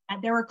this.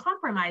 There were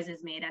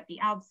compromises made at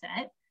the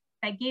outset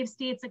that gave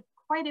states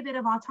quite a bit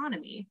of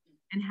autonomy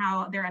in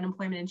how their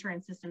unemployment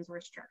insurance systems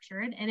were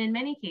structured. And in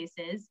many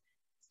cases,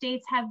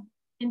 states have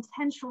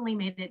intentionally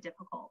made it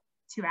difficult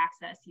to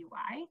access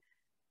UI.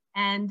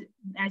 And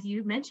as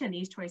you mentioned,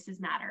 these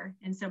choices matter.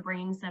 And so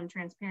bringing some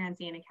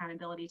transparency and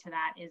accountability to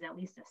that is at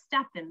least a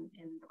step in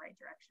the right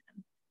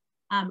direction.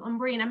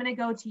 Maureen, I'm gonna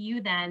go to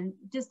you then,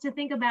 just to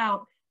think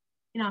about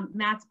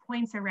Matt's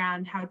points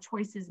around how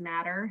choices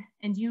matter.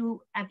 And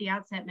you at the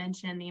outset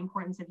mentioned the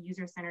importance of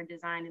user-centered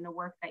design and the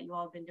work that you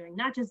all have been doing,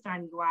 not just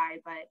on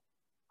UI, but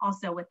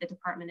also with the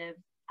Department of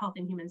Health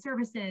and Human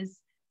Services.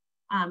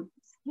 Can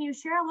you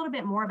share a little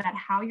bit more about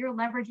how you're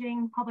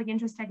leveraging public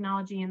interest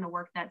technology in the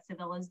work that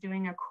Sevilla is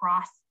doing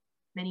across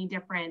many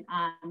different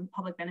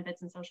public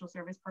benefits and social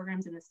service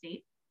programs in the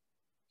state?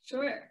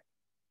 Sure.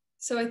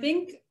 So I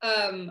think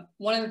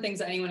one of the things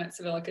that anyone at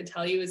Sevilla could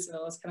tell you is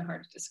Sevilla is kind of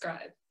hard to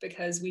describe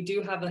because we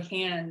do have a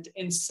hand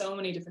in so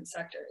many different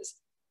sectors.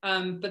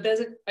 But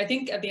I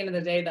think at the end of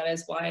the day, that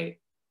is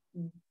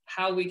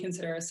how we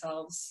consider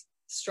ourselves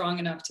strong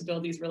enough to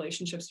build these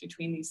relationships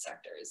between these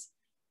sectors.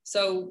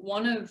 So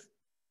one of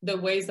the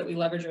ways that we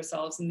leverage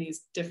ourselves in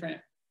these different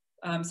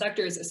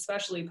sectors,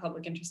 especially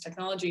public interest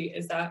technology,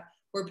 is that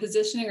we're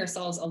positioning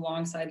ourselves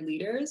alongside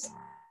leaders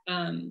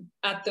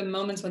at the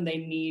moments when they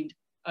need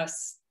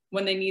us,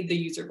 when they need the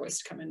user voice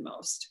to come in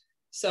most.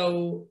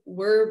 So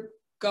we're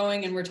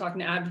going and we're talking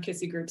to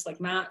advocacy groups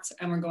like Matt's,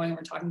 and we're going and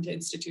we're talking to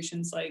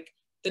institutions like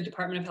the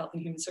Department of Health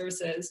and Human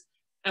Services,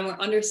 and we're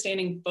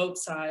understanding both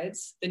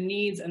sides, the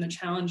needs and the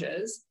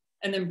challenges,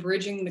 and then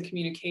bridging the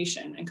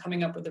communication and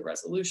coming up with a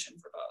resolution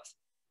for both.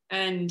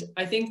 And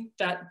I think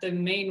that the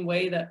main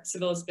way that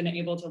Sevilla has been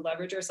able to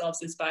leverage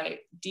ourselves is by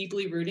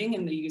deeply rooting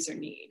in the user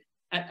need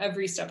at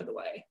every step of the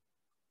way.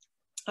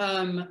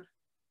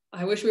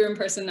 I wish we were in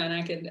person and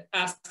I could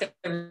ask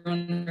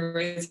everyone to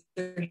raise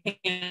their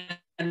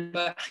hand,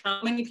 but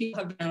how many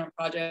people have been on a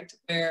project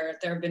where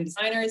there have been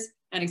designers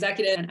and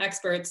executives and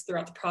experts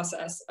throughout the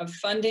process of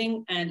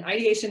funding and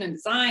ideation and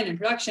design and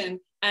production,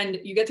 and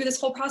you get through this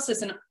whole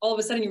process and all of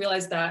a sudden you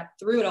realize that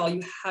through it all,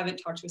 you haven't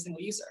talked to a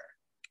single user.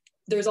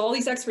 There's all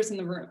these experts in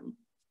the room.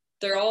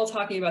 They're all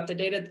talking about the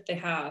data that they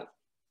have,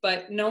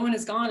 but no one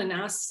has gone and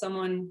asked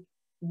someone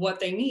what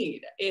they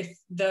need. If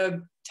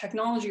the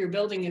technology you're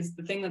building is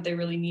the thing that they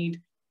really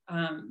need,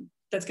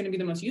 that's going to be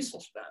the most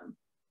useful for them.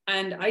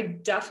 And I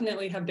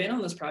definitely have been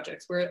on those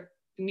projects where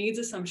needs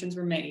assumptions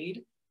were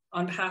made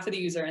on behalf of the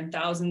user and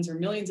thousands or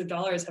millions of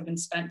dollars have been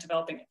spent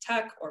developing a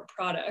tech or a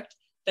product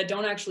that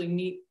don't actually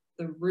meet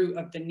the root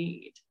of the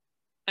need.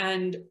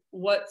 And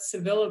what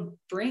Sevilla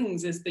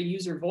brings is the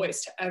user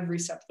voice to every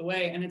step of the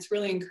way. And it's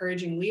really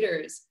encouraging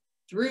leaders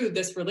through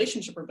this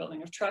relationship we're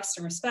building of trust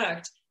and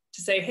respect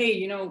to say, hey,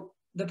 you know,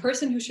 the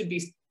person who should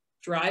be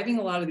driving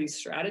a lot of these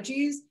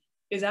strategies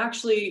is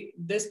actually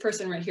this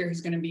person right here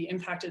who's going to be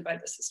impacted by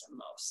the system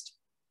most.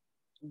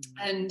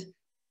 Mm-hmm. And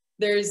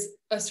there's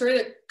a story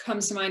that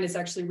comes to mind is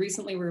actually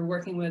recently we were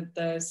working with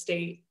the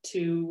state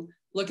to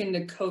look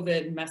into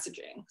COVID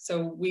messaging.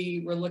 So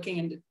we were looking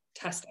into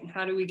testing.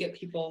 How do we get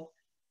people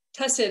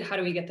tested? How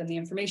do we get them the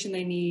information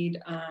they need?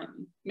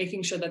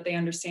 Making sure that they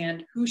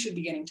understand who should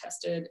be getting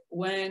tested,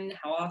 when,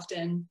 how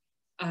often.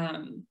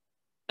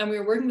 And we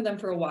were working with them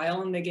for a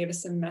while and they gave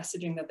us some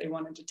messaging that they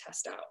wanted to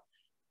test out.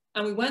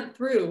 And we went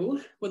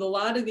through with a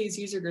lot of these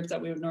user groups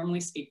that we would normally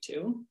speak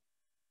to.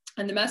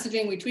 And the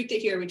messaging, we tweaked it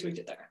here, we tweaked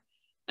it there.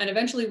 And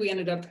eventually we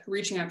ended up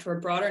reaching out to a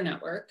broader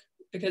network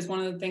because one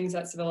of the things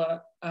that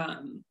Sevilla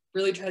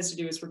really tries to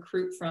do is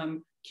recruit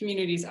from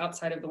communities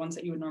outside of the ones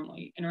that you would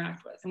normally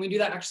interact with. And we do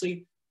that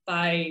actually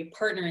by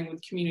partnering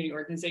with community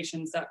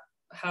organizations that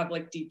have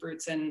like deep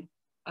roots in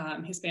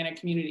Hispanic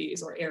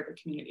communities or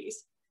Arabic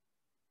communities.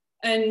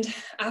 And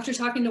after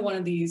talking to one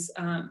of these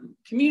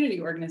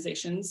community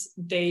organizations,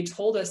 they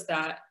told us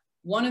that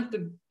one of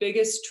the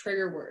biggest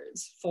trigger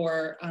words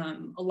for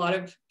a lot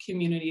of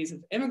communities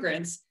of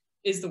immigrants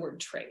is the word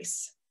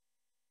trace.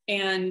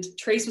 And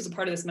trace was a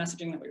part of this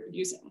messaging that we were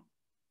using.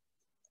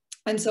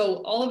 And so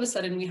all of a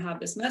sudden we have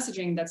this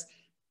messaging that's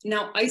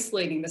now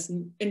isolating this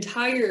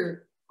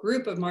entire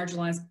group of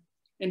marginalized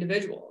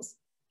individuals.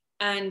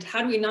 And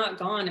had we not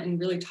gone and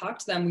really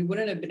talked to them, we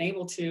wouldn't have been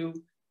able to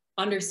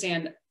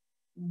understand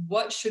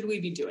what should we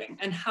be doing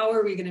and how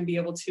are we going to be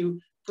able to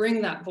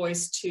bring that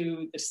voice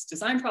to this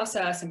design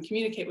process and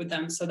communicate with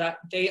them so that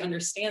they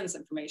understand this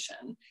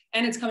information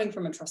and it's coming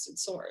from a trusted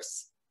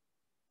source.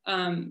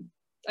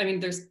 I mean,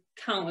 there's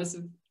countless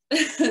of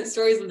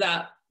stories of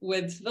that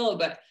with Sevilla,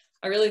 but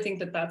I really think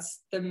that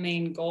that's the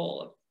main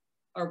goal of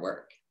our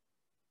work.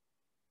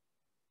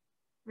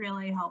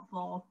 Really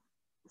helpful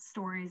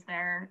stories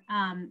there.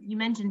 You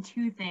mentioned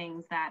two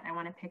things that I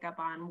want to pick up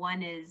on.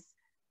 One is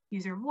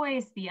user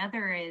voice. The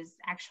other is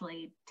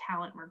actually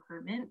talent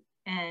recruitment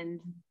and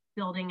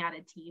building out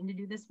a team to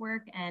do this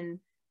work. And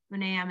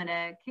Monet, I'm going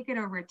to kick it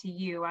over to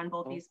you on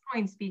both these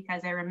points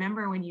because I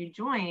remember when you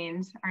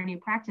joined our new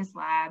practice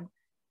lab,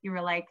 you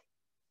were like,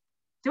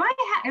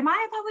 am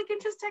I a public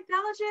interest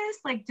technologist?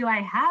 Like, do I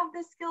have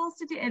the skills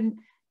to do?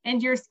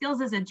 And your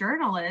skills as a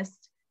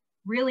journalist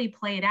really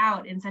played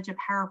out in such a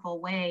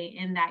powerful way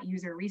in that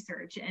user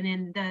research and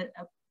in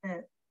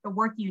the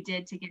work you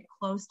did to get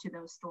close to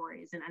those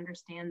stories and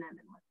understand them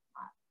and what's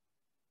up.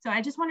 So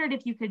I just wondered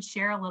if you could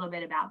share a little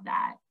bit about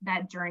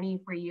that journey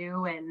for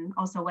you and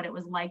also what it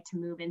was like to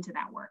move into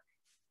that work.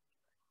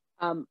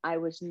 I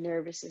was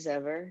nervous as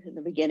ever in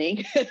the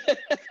beginning,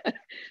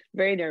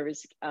 very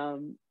nervous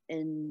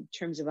in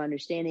terms of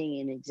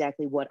understanding and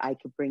exactly what I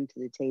could bring to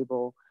the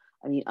table.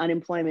 I mean,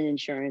 unemployment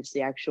insurance,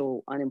 the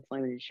actual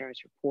unemployment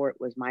insurance report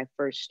was my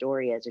first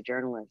story as a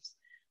journalist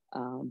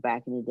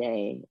back in the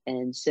day.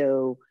 And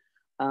so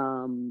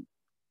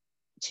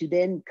to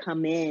then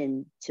come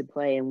in to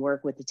play and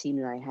work with the team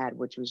that I had,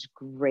 which was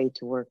great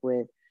to work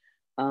with,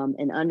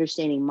 and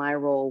understanding my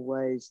role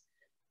was,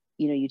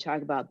 you know, you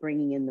talk about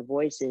bringing in the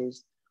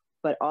voices,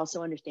 but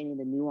also understanding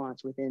the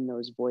nuance within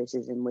those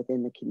voices and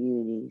within the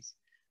communities.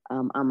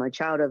 I'm a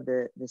child of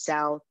the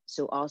South,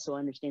 so also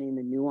understanding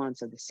the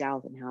nuance of the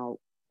South and how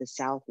the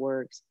South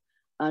works,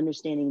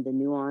 understanding the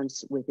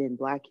nuance within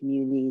Black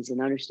communities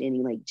and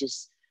understanding like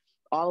just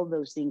all of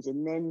those things.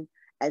 And then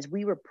as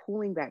we were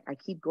pulling back, I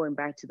keep going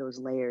back to those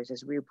layers,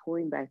 as we were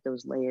pulling back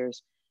those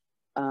layers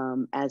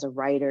as a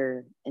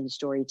writer and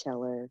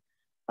storyteller,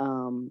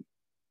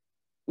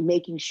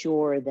 making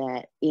sure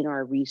that in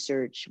our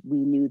research, we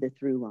knew the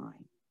through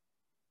line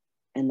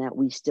and that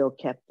we still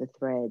kept the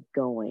thread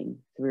going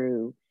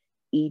through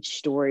each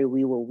story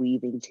we were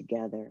weaving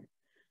together.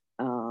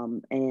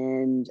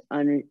 And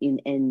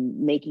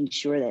making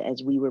sure that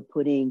as we were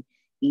putting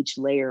each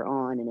layer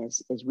on and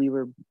as we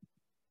were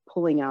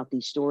pulling out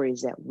these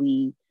stories, that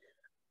we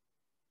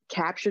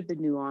captured the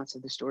nuance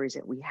of the stories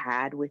that we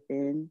had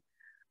within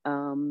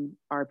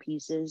our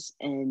pieces.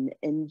 And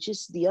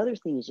just the other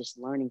thing is just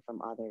learning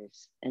from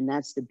others. And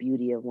that's the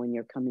beauty of when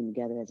you're coming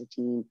together as a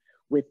team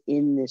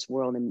within this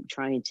world and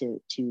trying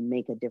to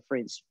make a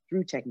difference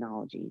through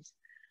technologies.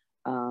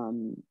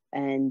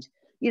 And,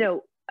 you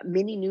know,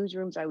 many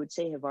newsrooms, I would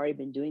say, have already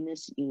been doing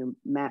this. You know,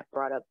 Matt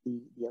brought up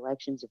the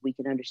elections. If we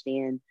can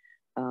understand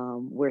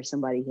where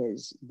somebody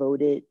has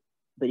voted,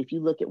 but if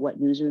you look at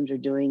what newsrooms are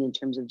doing in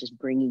terms of just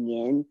bringing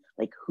in,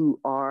 like, who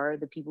are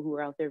the people who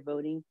are out there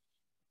voting,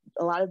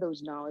 a lot of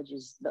those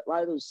knowledges, a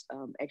lot of those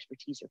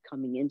expertise are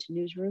coming into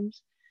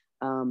newsrooms.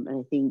 And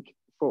I think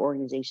for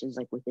organizations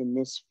like within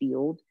this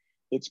field,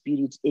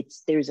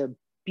 there's a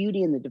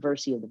beauty in the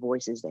diversity of the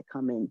voices that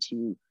come in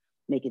to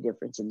make a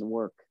difference in the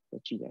work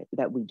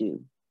that we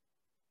do.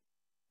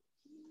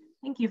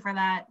 Thank you for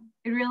that.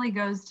 It really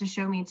goes to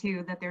show me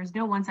too that there's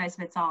no one size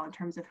fits all in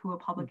terms of who a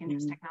public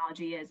interest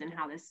technology is and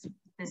how this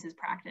is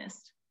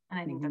practiced. And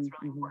I think that's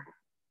really important.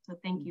 So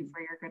thank you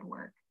for your good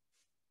work.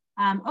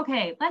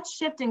 Okay, let's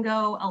shift and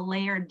go a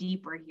layer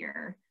deeper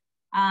here.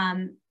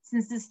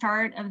 Since the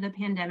start of the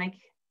pandemic,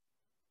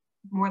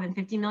 more than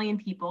 50 million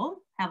people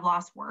have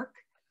lost work,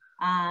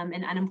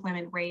 and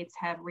unemployment rates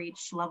have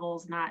reached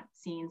levels not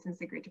seen since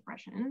the Great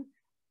Depression.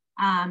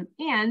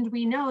 And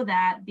we know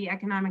that the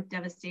economic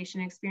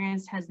devastation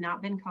experienced has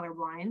not been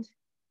colorblind.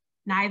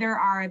 Neither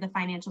are the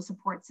financial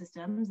support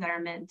systems that are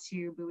meant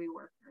to buoy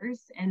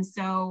workers. And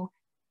so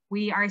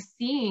we are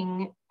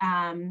seeing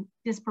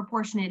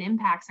disproportionate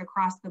impacts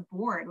across the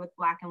board with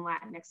Black and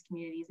Latinx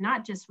communities,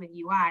 not just with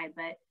UI,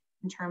 but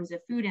in terms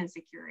of food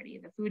insecurity.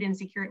 The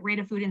rate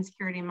of food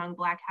insecurity among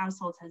Black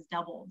households has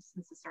doubled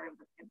since the start of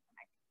the pandemic.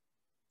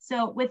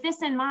 So with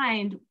this in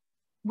mind,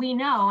 we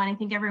know, and I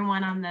think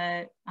everyone on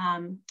the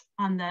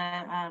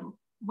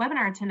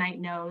webinar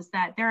tonight knows,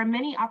 that there are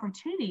many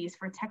opportunities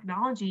for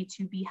technology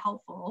to be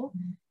helpful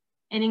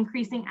in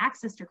increasing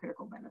access to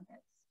critical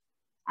benefits.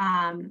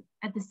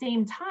 At the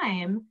same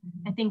time,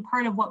 I think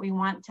part of what we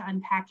want to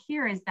unpack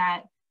here is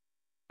that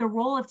the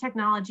role of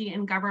technology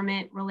in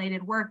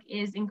government-related work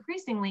is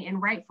increasingly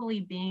and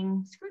rightfully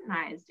being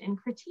scrutinized and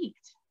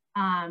critiqued.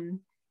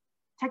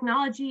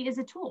 Technology is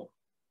a tool,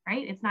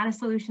 right? It's not a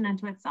solution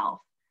unto itself.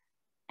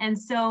 And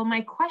so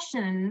my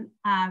question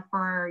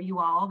for you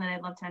all that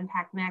I'd love to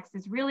unpack next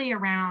is really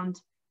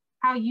around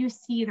how you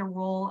see the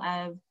role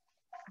of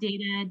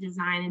data,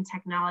 design, and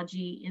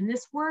technology in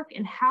this work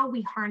and how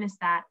we harness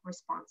that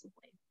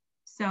responsibly.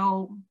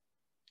 So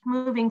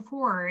moving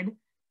forward,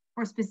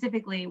 more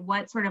specifically,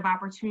 what sort of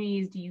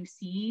opportunities do you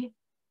see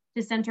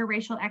to center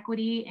racial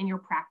equity in your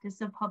practice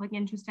of public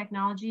interest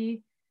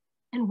technology?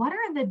 And what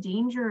are the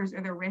dangers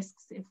or the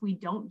risks if we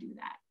don't do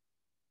that?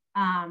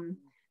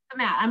 So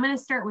Matt, I'm going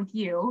to start with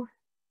you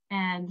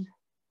and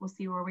we'll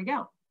see where we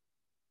go.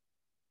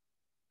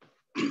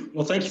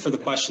 Well, thank you for the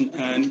question.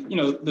 And, you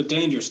know, the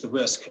dangers, the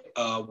risk,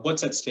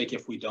 what's at stake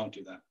if we don't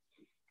do that?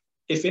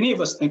 If any of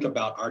us think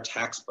about our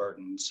tax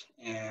burdens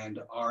and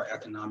our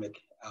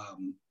economic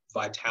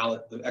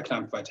vitality, the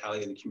economic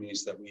vitality of the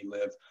communities that we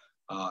live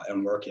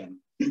and work in,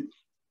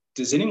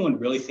 does anyone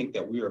really think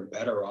that we are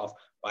better off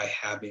by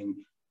having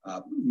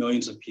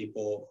millions of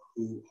people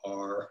who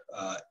are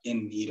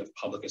in need of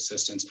public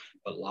assistance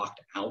but locked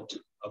out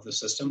of the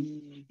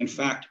system? In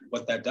fact,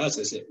 what that does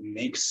is it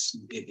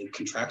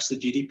contracts the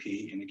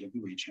GDP in a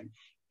given region.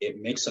 It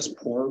makes us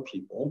poorer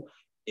people.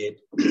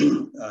 It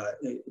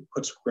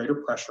puts greater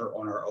pressure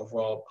on our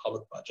overall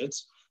public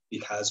budgets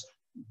because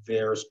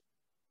there's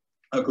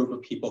a group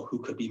of people who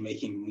could be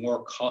making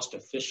more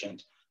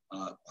cost-efficient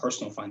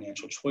personal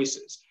financial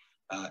choices.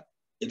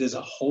 It is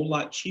a whole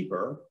lot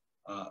cheaper,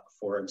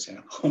 for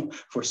example,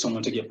 for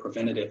someone to get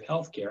preventative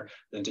health care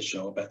than to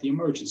show up at the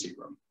emergency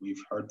room.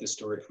 We've heard this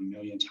story a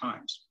million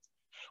times.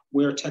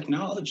 Where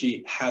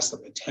technology has the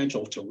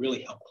potential to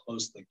really help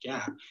close the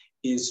gap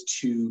is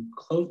to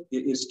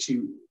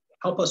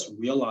help us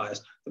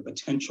realize the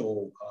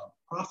potential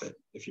profit,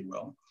 if you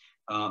will,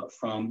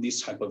 from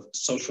these type of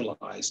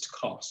socialized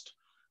cost.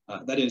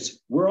 That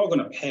is, we're all going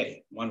to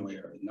pay one way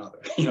or another.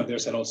 You know,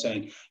 there's that old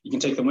saying, you can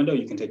take the window,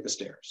 you can take the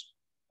stairs,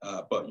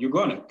 but you're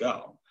going to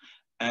go.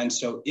 And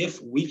so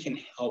if we can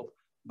help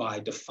by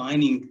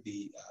defining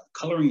the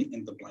coloring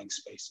in the blank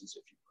spaces,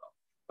 if you will,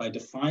 by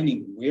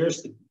defining where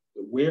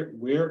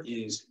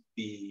is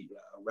the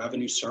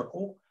revenue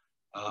circle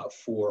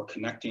for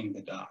connecting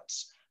the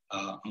dots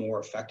more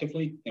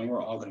effectively, then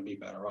we're all going to be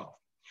better off.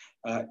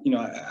 You know,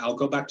 I'll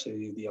go back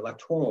to the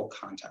electoral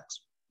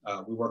context.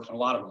 We work on a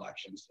lot of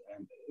elections,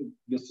 and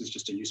this is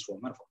just a useful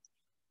metaphor.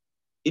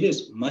 It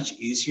is much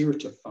easier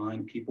to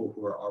find people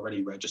who are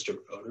already registered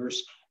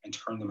voters and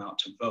turn them out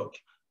to vote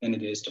than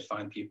it is to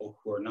find people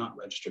who are not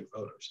registered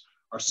voters.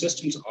 Our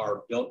systems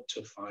are built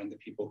to find the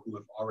people who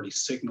have already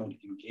signaled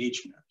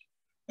engagement.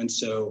 And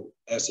so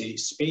as a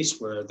space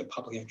where the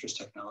public interest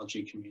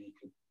technology community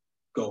could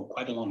go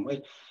quite a long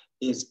way,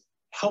 is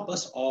help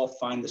us all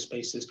find the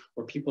spaces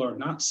where people are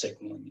not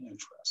signaling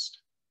interest.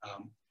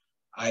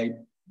 I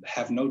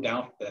have no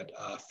doubt that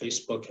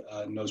Facebook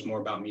knows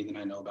more about me than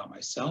I know about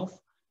myself,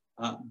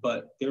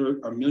 but there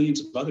are millions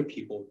of other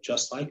people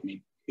just like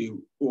me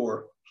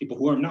or people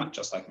who are not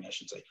just like me, I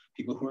should say,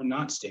 people who are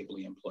not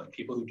stably employed,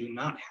 people who do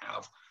not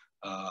have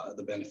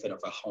the benefit of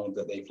a home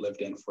that they've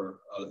lived in for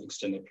an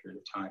extended period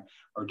of time,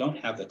 or don't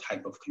have the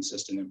type of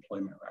consistent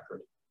employment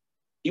record.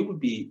 It would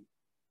be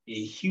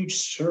a huge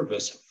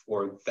service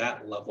for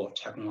that level of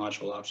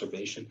technological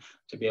observation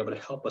to be able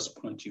to help us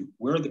point to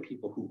where are the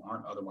people who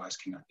aren't otherwise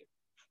connected.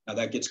 Now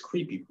that gets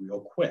creepy real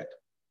quick,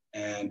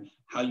 and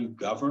how you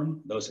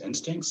govern those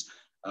instincts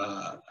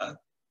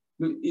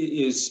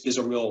is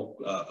a real,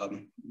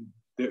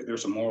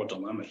 there's a moral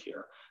dilemma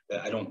here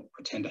that I don't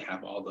pretend to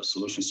have all the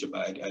solutions to,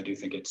 but I do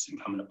think it's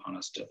incumbent upon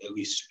us to at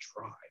least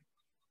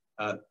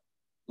try.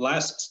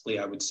 Lastly,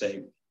 I would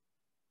say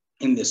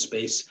in this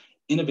space,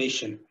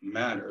 innovation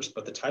matters,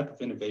 but the type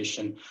of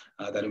innovation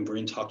that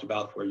Umbreen talked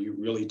about, where you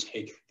really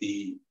take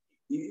the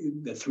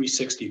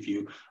 360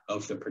 view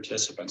of the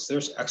participants,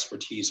 there's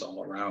expertise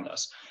all around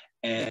us.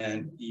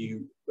 And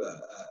you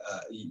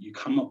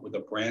come up with a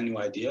brand new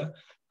idea.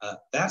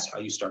 That's how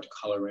you start to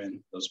color in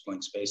those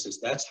blank spaces.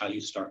 That's how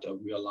you start to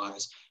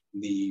realize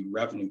the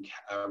revenue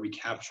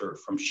recapture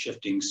from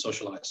shifting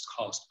socialized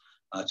cost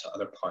to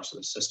other parts of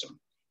the system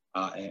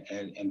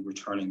and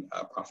returning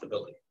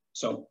profitability.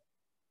 So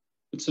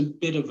it's a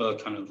bit of a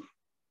kind of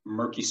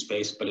murky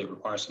space, but it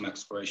requires some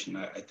exploration.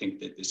 I think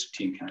that this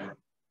team can do it.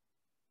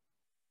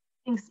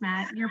 Thanks,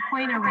 Matt. Your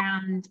point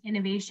around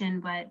innovation,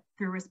 but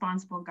through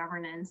responsible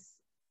governance,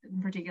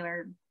 in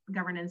particular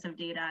governance of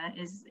data,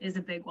 is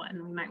a big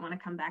one. We might want to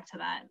come back to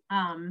that.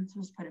 So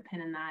just put a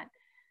pin in that.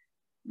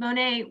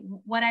 Monet,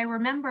 what I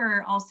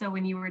remember also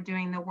when you were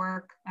doing the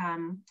work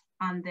on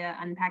the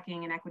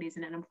unpacking inequities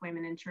in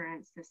unemployment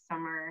insurance this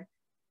summer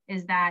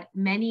is that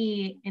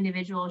many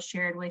individuals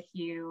shared with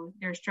you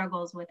their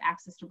struggles with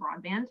access to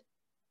broadband.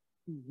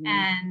 Mm-hmm.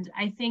 And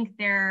I think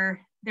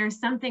there's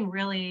something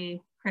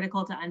really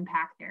critical to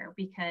unpack there,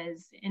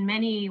 because in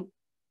many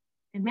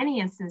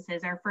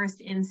instances, our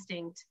first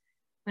instinct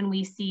when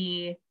we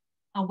see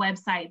a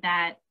website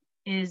that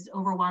is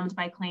overwhelmed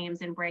by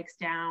claims and breaks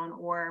down,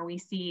 or we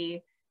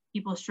see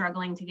people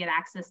struggling to get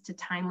access to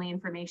timely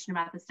information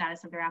about the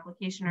status of their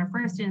application, our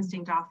first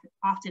instinct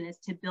often is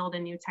to build a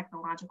new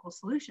technological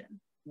solution.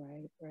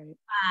 Right.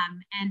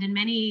 And in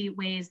many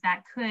ways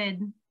that could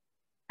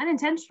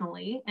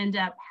unintentionally end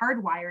up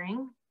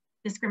hardwiring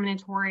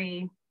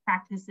discriminatory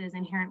practices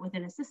inherent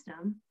within a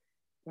system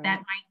that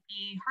might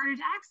be harder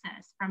to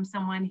access from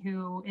someone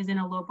who is in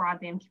a low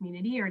broadband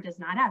community or does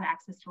not have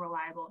access to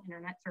reliable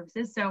internet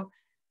services. So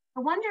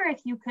I wonder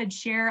if you could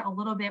share a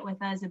little bit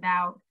with us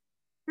about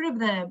sort of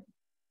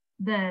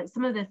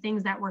some of the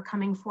things that were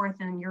coming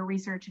forth in your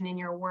research and in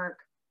your work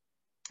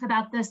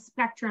about the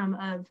spectrum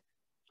of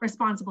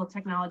responsible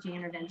technology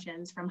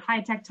interventions, from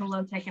high tech to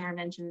low tech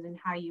interventions, and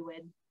how you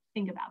would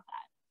think about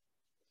that.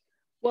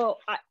 Well,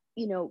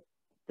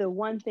 the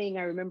one thing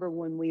I remember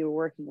when we were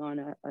working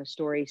on a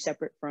story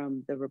separate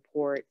from the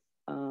report,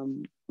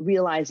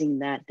 realizing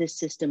that this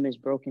system is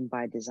broken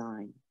by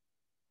design,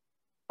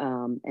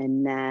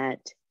 and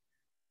that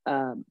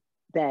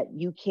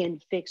you can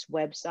fix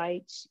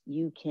websites,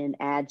 you can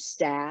add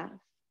staff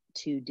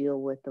to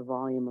deal with the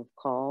volume of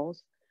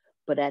calls,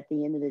 but at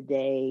the end of the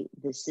day,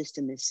 the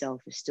system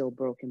itself is still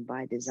broken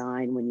by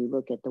design. When you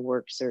look at the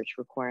work search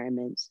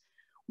requirements,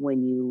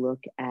 when you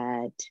look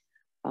at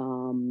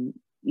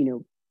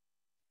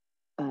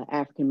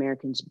African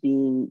Americans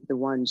being the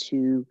ones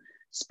who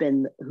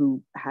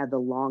have the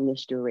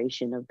longest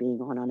duration of being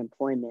on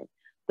unemployment,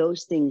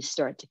 those things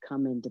start to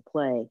come into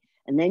play.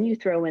 And then you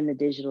throw in the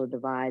digital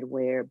divide,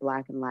 where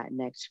Black and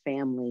Latinx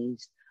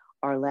families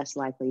are less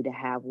likely to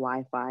have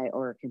Wi-Fi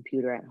or a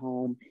computer at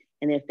home.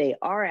 And if they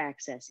are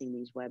accessing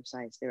these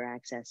websites, they're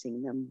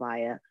accessing them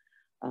via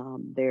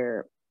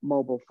their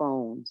mobile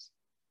phones.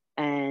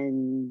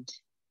 And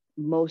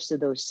most of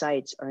those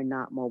sites are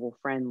not mobile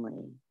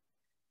friendly.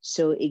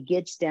 So it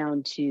gets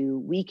down to,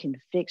 we can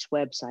fix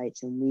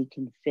websites and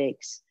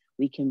we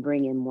we can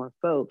bring in more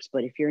folks.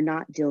 But if you're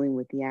not dealing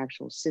with the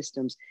actual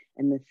systems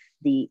and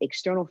the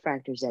external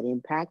factors that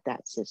impact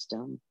that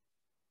system,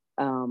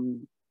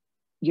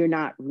 you're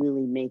not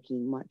really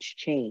making much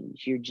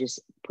change. You're just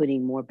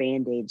putting more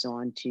Band-Aids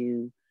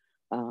onto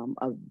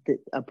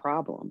a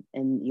problem,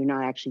 and you're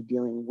not actually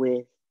dealing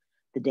with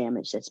the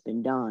damage that's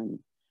been done.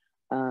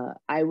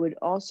 I would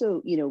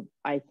also, you know,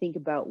 I think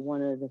about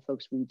one of the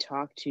folks we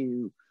talked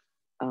to,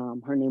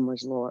 her name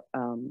was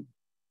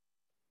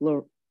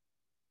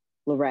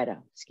Loretta,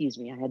 excuse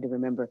me, I had to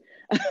remember.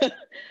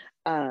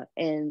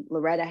 And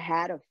Loretta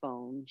had a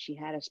phone, she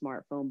had a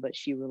smartphone, but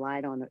she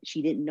relied on,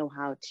 she didn't know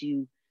how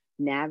to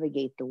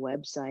navigate the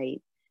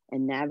website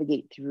and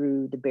navigate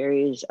through the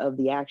barriers of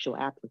the actual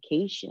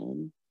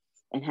application,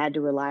 and had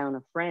to rely on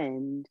a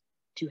friend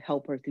to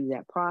help her through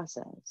that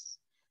process.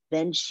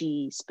 Then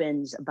she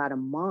spends about a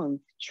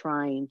month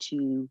trying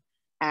to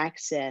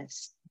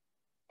access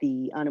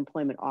the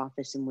unemployment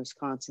office in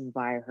Wisconsin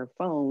via her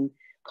phone,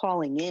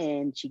 calling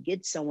in, she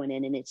gets someone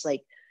in, and it's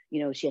like,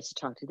 you know, she has to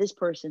talk to this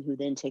person who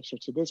then takes her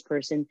to this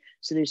person.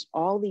 So there's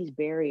all these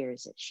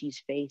barriers that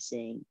she's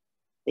facing.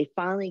 They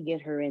finally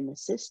get her in the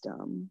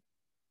system,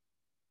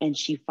 and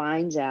she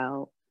finds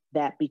out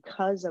that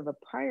because of a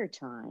prior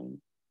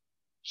time,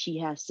 she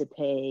has to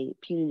pay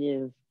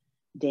punitive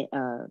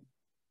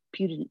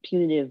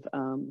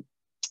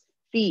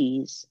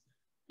fees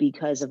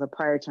because of a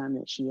prior time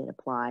that she had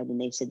applied, and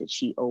they said that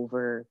she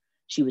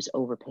was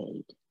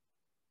overpaid.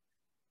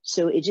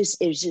 So it's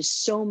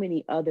just so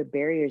many other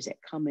barriers that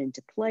come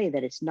into play,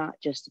 that it's not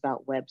just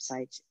about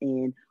websites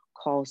and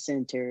call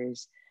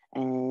centers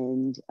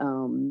and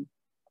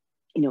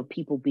you know,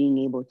 people being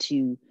able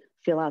to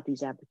fill out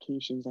these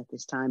applications at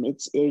this time.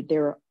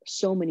 There are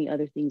so many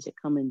other things that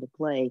come into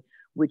play,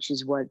 which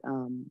is what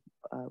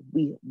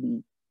we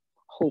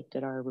hope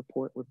that our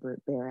report would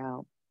bear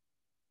out.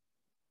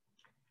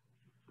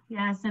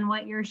 Yes, and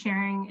what you're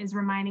sharing is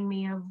reminding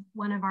me of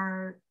one of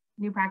our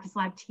New Practice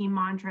Lab team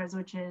mantras,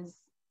 which is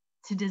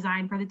to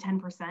design for the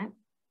 10%.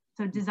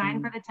 So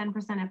design for the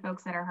 10% of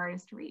folks that are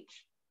hardest to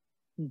reach,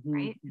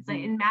 right? It's like,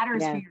 it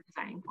matters who you're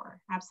designing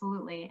for,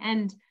 absolutely.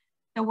 And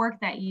the work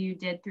that you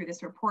did through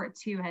this report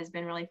too has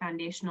been really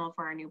foundational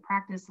for our New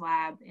Practice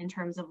Lab in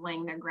terms of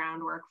laying the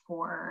groundwork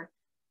for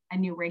a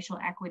new racial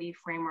equity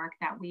framework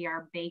that we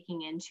are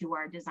baking into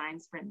our design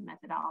sprint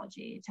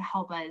methodology to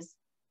help us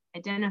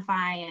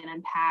identify and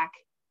unpack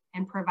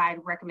and provide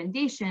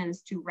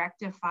recommendations to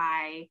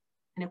rectify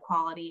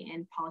inequality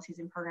in policies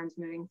and programs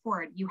moving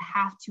forward. You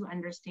have to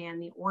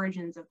understand the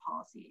origins of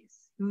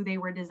policies, who they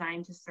were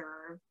designed to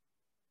serve,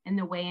 and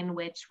the way in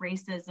which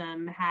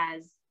racism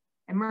has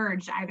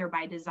emerged either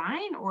by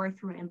design or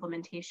through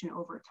implementation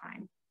over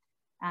time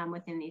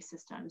within these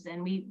systems.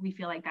 And we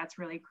feel like that's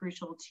really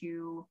crucial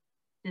to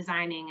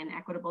designing an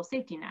equitable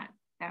safety net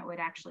that would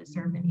actually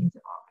serve the needs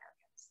of all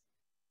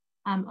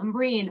Americans.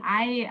 Umbreen,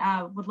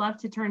 I would love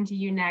to turn to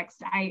you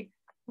next.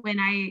 When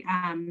I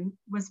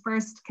was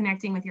first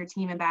connecting with your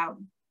team about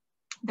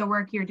the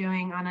work you're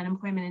doing on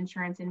unemployment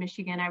insurance in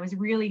Michigan, I was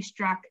really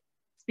struck,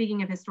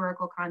 speaking of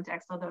historical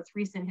context, although it's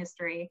recent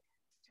history,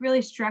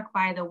 really struck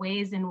by the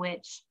ways in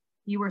which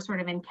you were sort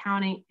of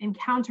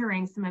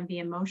encountering some of the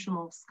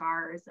emotional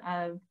scars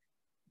of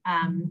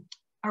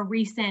a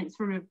recent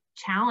sort of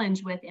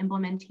challenge with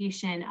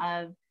implementation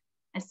of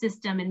a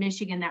system in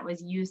Michigan that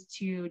was used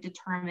to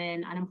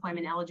determine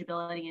unemployment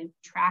eligibility and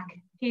track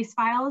case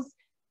files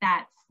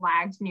that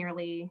flagged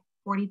nearly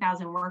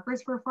 40,000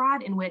 workers for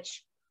fraud, in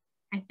which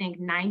I think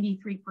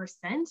 93%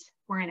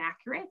 were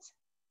inaccurate.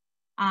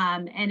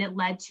 And it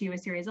led to a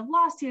series of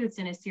lawsuits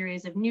and a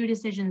series of new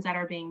decisions that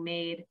are being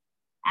made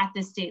at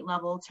the state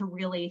level to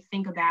really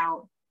think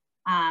about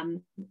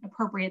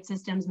appropriate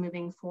systems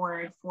moving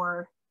forward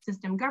for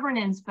system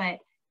governance. But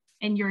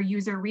in your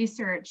user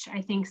research,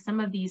 I think some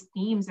of these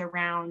themes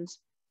around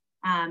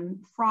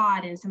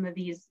fraud and some of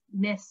these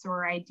myths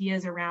or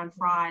ideas around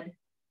fraud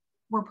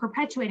were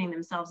perpetuating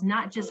themselves,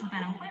 not just with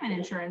unemployment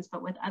insurance,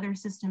 but with other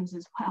systems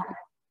as well.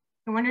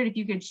 I wondered if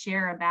you could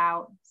share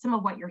about some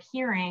of what you're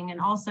hearing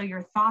and also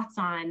your thoughts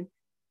on,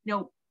 you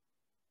know,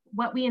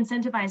 what we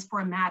incentivize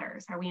for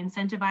matters. Are we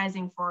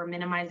incentivizing for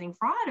minimizing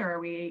fraud, or are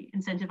we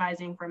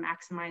incentivizing for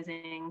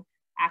maximizing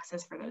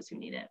access for those who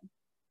need it?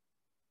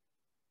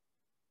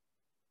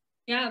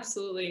 Yeah,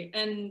 absolutely.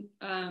 And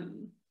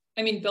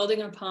I mean,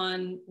 building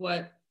upon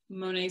what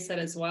Monet said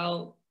as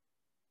well,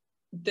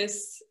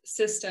 this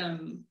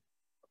system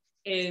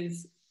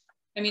is,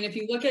 I mean, if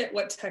you look at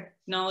what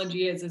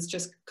technology is, it's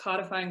just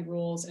codifying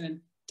rules in a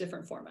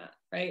different format,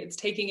 right? It's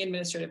taking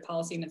administrative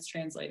policy and it's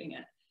translating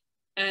it.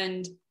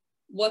 And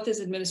what this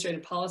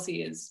administrative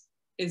policy is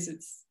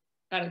it's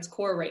at its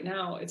core right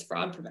now, it's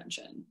fraud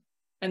prevention.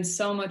 And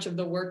so much of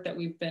the work that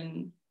we've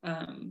been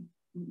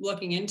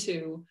looking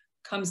into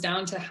comes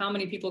down to how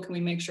many people can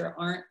we make sure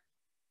aren't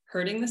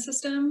hurting the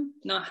system,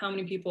 not how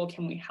many people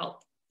can we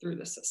help through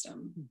the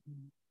system.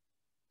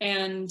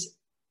 And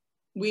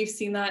we've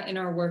seen that in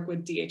our work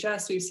with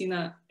DHS, we've seen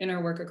that in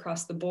our work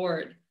across the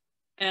board,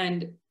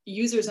 and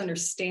users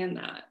understand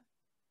that.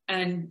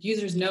 And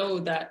users know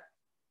that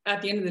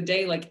at the end of the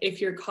day, like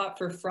if you're caught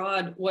for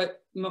fraud,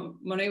 what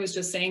Monet was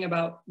just saying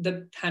about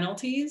the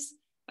penalties,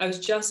 I was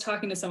just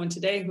talking to someone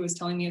today who was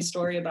telling me a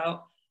story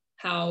about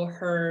how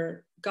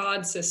her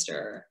god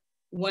sister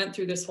went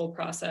through this whole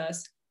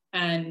process,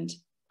 and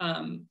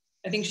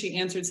I think she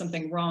answered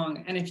something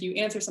wrong. And if you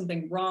answer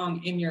something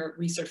wrong in your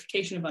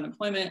recertification of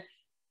unemployment,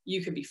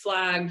 you could be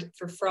flagged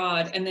for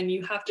fraud, and then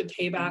you have to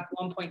pay back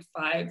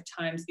 1.5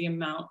 times the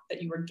amount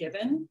that you were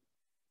given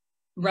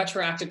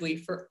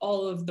retroactively for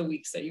all of the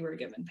weeks that you were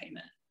given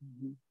payment.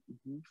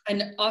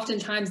 And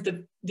oftentimes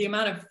the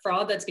amount of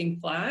fraud that's being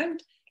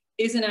flagged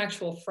isn't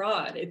actual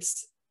fraud.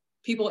 It's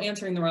people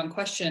answering the wrong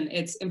question.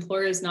 It's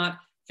employers not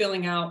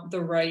filling out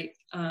the right,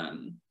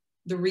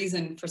 the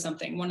reason for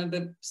something. One of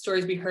the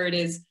stories we heard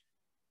is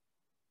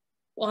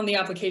on the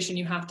application,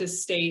 you have to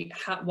state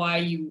why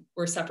you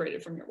were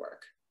separated from your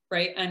work,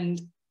 right?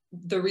 And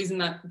the reason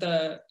that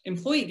the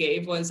employee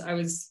gave was, I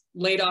was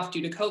laid off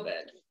due to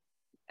COVID,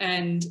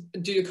 and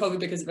due to COVID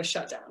because of a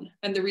shutdown.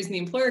 And the reason the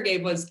employer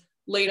gave was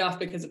laid off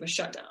because of a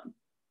shutdown.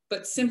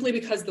 But simply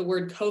because the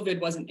word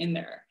COVID wasn't in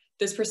there,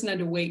 this person had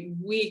to wait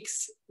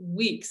weeks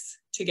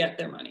to get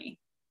their money.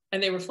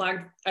 And they were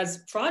flagged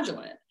as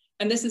fraudulent.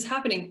 And this is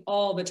happening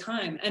all the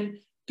time. And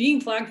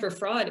being flagged for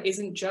fraud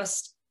isn't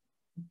just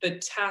the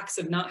tax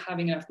of not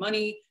having enough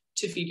money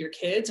to feed your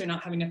kids, or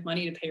not having enough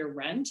money to pay your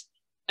rent,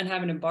 and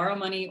having to borrow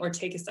money or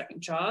take a second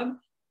job.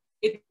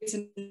 It's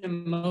an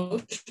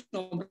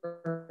emotional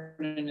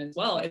burden as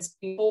well. It's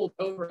being told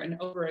over and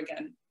over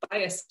again by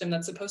a system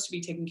that's supposed to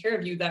be taking care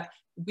of you that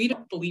we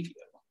don't believe you.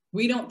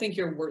 We don't think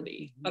you're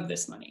worthy of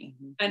this money.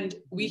 And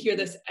we hear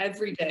this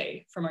every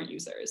day from our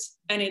users.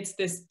 And it's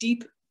this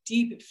deep,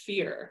 deep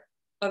fear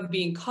of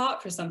being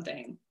caught for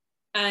something.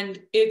 And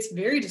it's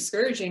very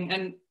discouraging.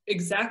 And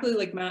exactly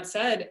like Matt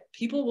said,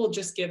 people will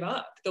just give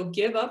up. They'll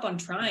give up on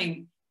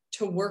trying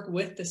to work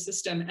with the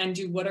system and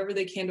do whatever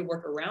they can to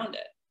work around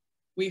it.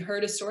 We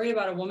heard a story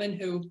about a woman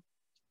who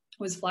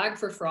was flagged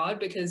for fraud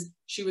because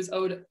she was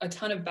owed a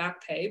ton of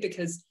back pay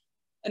because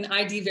an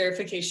ID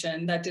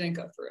verification that didn't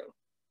go through.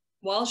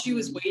 While she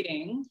was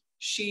waiting,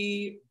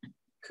 she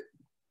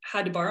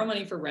had to borrow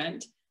money for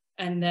rent.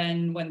 And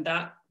then when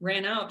that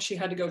ran out, she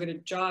had to go get a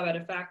job at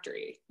a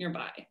factory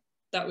nearby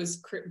that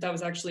was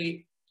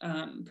actually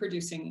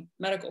producing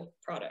medical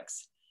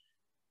products.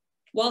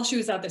 While she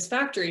was at this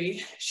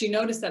factory, she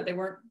noticed that they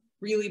weren't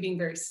really being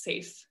very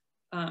safe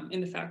in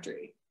the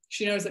factory.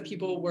 She noticed that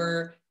people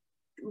were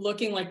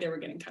looking like they were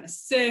getting kind of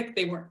sick.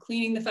 They weren't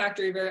cleaning the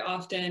factory very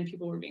often.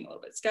 People were being a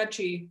little bit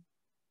sketchy.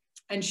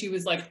 And she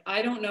was like,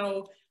 I don't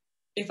know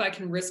if I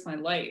can risk my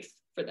life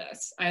for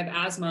this. I have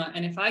asthma,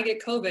 and if I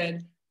get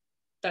COVID,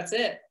 that's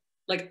it.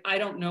 Like, I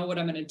don't know what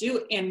I'm gonna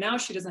do. And now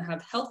she doesn't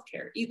have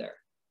healthcare either,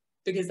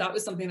 because that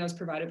was something that was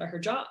provided by her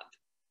job.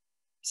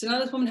 So now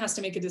this woman has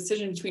to make a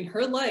decision between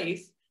her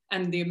life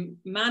and the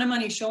amount of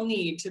money she'll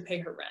need to pay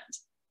her rent.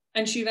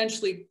 And she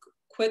eventually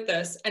quit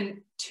this.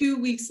 And 2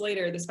 weeks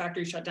later, this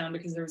factory shut down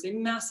because there was a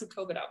massive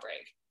COVID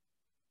outbreak.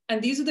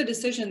 And these are the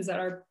decisions that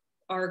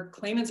our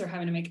claimants are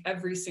having to make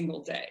every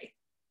single day.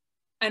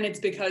 And it's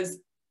because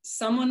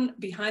someone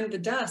behind the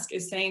desk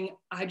is saying,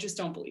 I just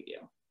don't believe you.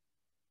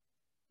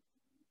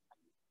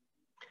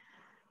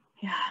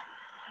 Yeah,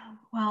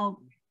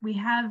 well, we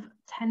have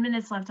 10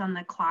 minutes left on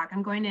the clock.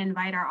 I'm going to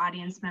invite our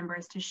audience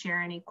members to share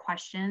any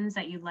questions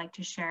that you'd like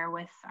to share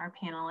with our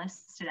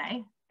panelists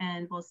today.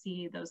 And we'll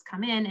see those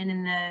come in. And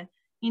in the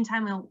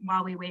meantime,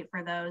 while we wait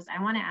for those, I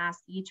want to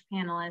ask each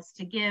panelist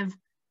to give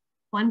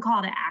one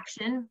call to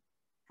action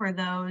for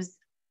those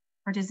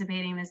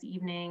participating this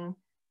evening,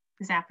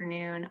 this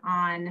afternoon,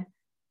 on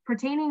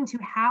pertaining to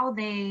how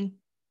they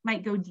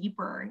might go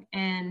deeper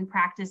in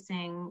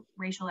practicing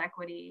racial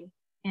equity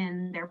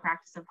in their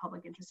practice of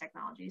public interest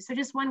technology. So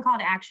just one call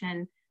to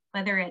action,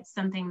 whether it's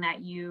something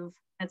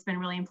that's been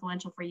really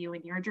influential for you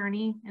in your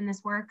journey in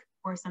this work,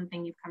 or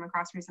something you've come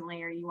across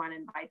recently or you want to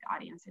invite the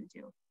audience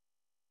into.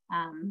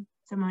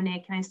 So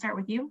Monet, can I start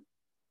with you?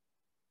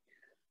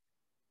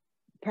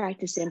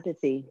 Practice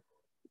empathy.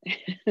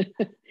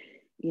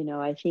 You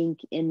know, I think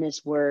in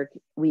this work,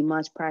 we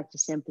must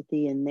practice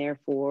empathy, and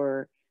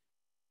therefore,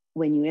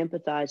 when you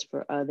empathize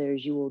for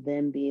others, you will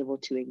then be able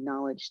to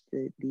acknowledge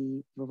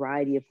the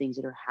variety of things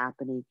that are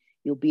happening.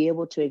 You'll be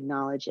able to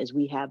acknowledge, as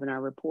we have in our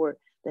report,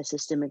 that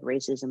systemic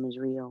racism is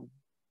real.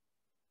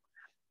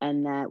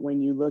 And that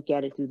when you look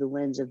at it through the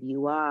lens of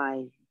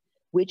UI,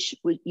 which,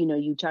 you know,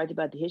 you talked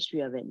about the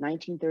history of it,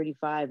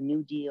 1935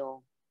 New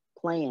Deal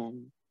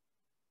plan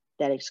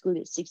that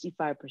excluded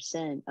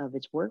 65% of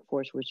its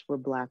workforce, which were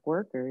Black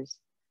workers,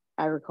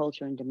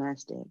 agriculture and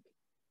domestic.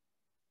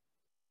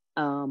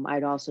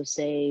 I'd also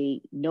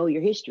say know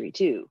your history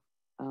too,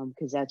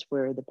 because that's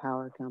where the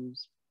power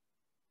comes.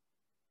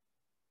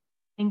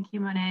 Thank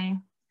you, Monet.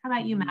 How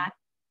about you, Matt?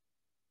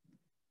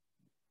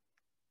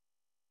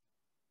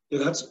 Yeah,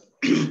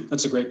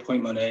 that's a great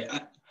point, Monet.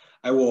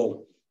 I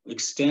will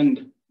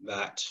extend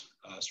that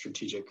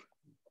strategic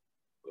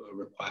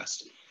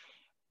request.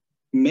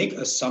 Make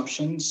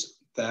assumptions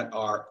that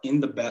are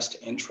in the best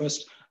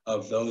interest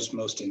of those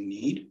most in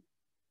need,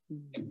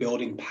 and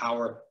building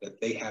power that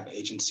they have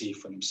agency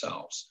for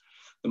themselves.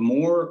 The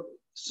more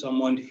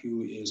someone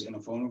who is in a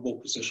vulnerable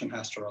position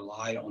has to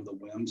rely on the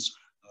whims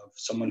of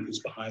someone who's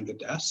behind the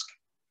desk,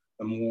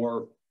 the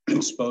more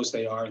exposed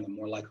they are and the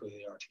more likely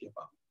they are to give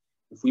up.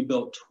 If we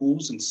build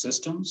tools and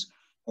systems,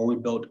 or we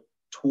build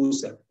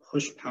tools that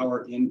push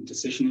power in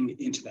decisioning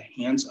into the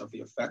hands of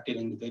the affected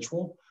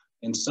individual,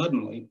 then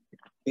suddenly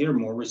they are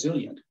more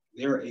resilient.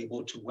 They're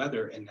able to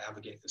weather and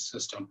navigate the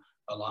system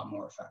a lot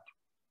more effectively.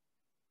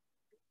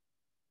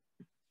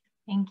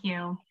 Thank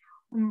you.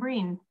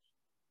 Breen.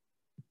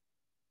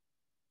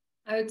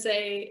 I would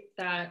say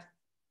that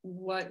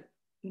what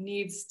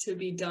needs to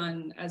be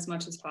done as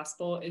much as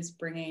possible is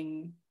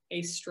bringing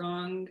a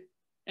strong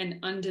and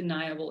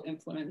undeniable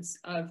influence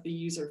of the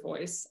user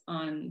voice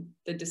on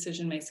the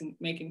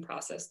decision-making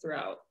process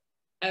throughout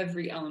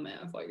every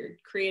element of what you're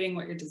creating,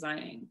 what you're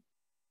designing.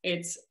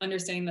 It's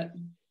understanding that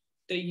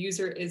the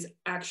user is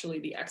actually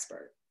the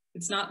expert.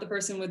 It's not the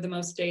person with the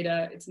most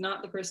data. It's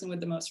not the person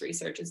with the most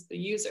research. It's the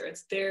user.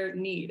 It's their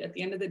need. At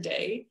the end of the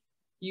day,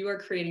 you are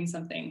creating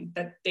something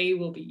that they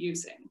will be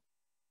using.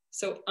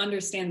 So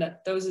understand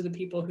that those are the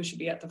people who should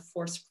be at the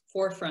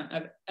forefront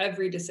of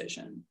every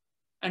decision,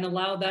 and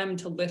allow them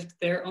to lift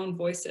their own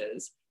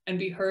voices and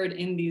be heard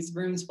in these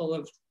rooms full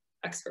of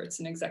experts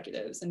and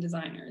executives and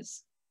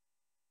designers.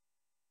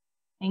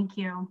 Thank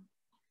you.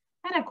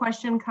 I had a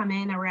question come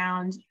in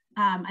around,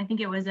 I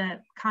think it was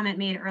a comment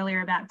made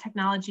earlier about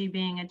technology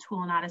being a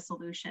tool, not a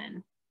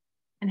solution,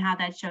 and how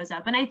that shows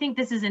up. And I think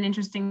this is an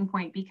interesting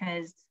point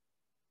because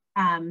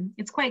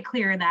it's quite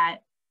clear that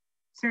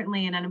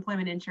certainly in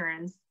unemployment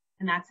insurance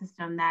and that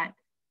system, that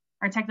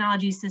our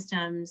technology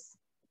systems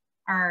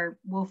are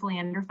woefully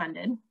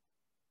underfunded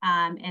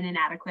and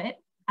inadequate.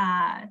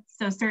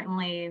 So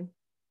certainly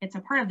it's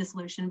a part of the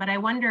solution, but I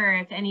wonder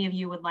if any of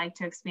you would like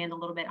to expand a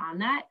little bit on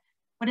that.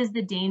 What is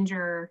the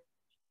danger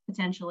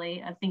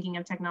potentially of thinking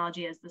of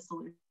technology as the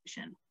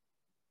solution?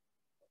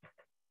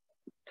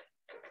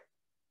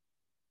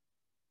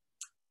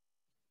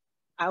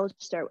 I would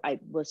start,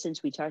 well,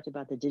 since we talked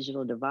about the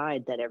digital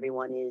divide, that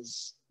everyone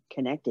is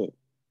connected.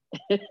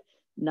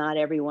 Not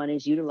everyone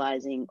is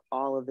utilizing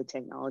all of the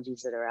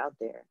technologies that are out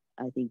there.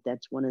 I think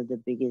that's one of the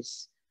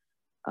biggest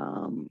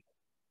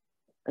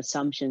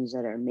assumptions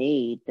that are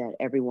made, that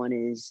everyone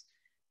is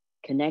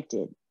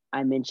connected.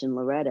 I mentioned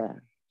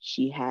Loretta.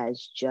 She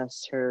has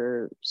just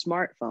her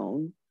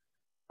smartphone,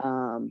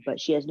 but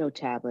she has no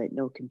tablet,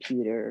 no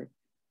computer,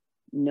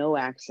 no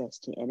access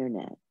to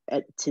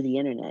the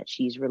internet.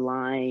 She's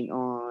relying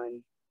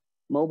on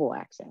mobile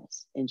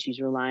access, and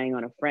she's relying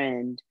on a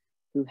friend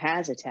who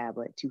has a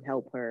tablet to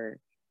help her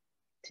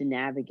to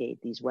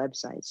navigate these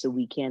websites. So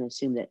we can't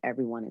assume that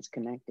everyone is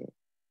connected.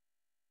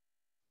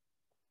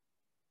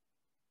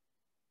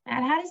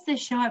 And how does this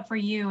show up for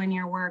you in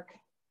your work,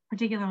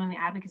 particularly in the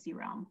advocacy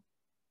realm?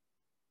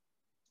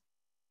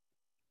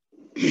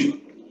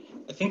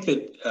 I think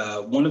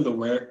that one of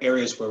the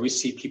areas where we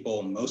see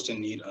people most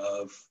in need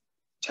of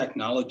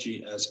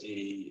technology as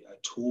a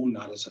tool,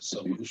 not as a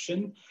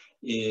solution,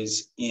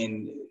 is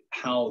in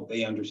how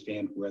they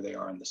understand where they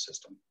are in the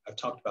system. I've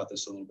talked about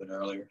this a little bit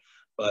earlier,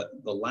 but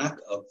the lack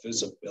of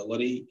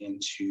visibility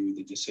into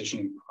the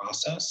decisioning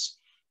process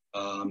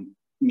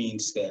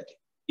means that,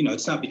 you know,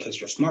 it's not because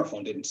your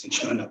smartphone didn't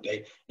send you an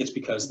update, it's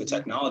because the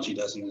technology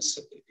doesn't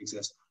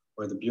exist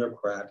where the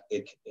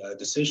bureaucratic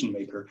decision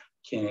maker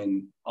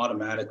can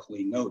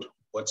automatically note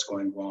what's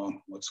going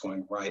wrong, what's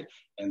going right,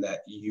 and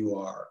that you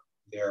are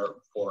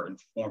therefore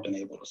informed and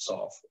able to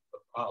solve the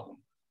problem.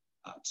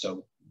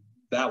 So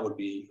that would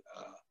be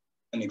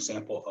an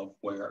example of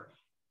where,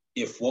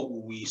 if what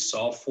we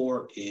solve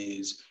for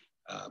is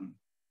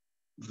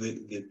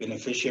the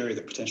beneficiary,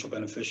 the potential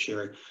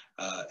beneficiary,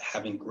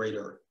 having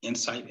greater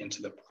insight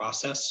into the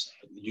process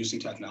using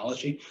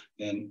technology,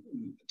 then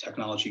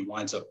technology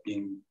winds up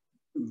being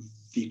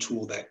the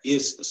tool that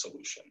is the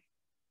solution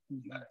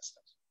in that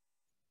instance.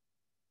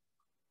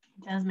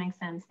 It does make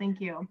sense.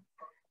 Thank you.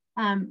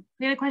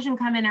 We had a question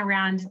come in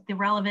around the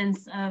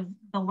relevance of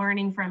the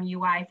learning from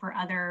UI for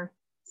other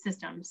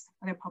systems,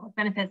 other public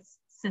benefits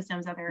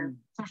systems, other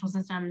social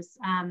systems.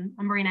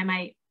 Maureen, I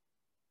might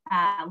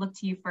look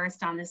to you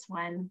first on this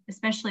one,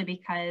 especially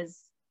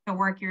because the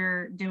work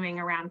you're doing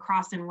around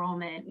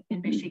cross-enrollment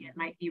in Michigan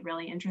might be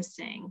really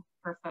interesting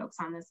for folks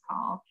on this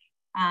call.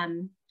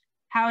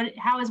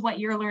 How is what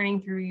you're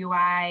learning through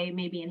UI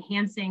maybe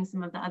enhancing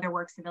some of the other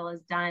work Seville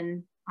has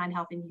done on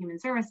Health and Human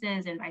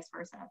Services and vice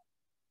versa?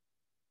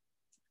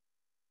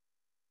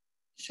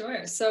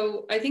 Sure.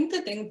 So I think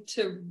the thing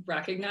to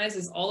recognize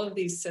is all of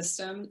these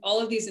systems,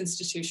 all of these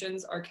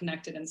institutions are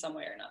connected in some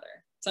way or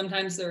another.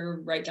 Sometimes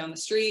they're right down the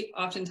street.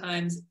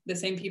 Oftentimes the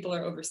same people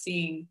are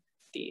overseeing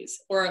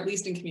these, or at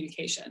least in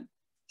communication.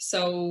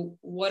 So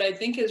what I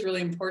think is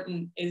really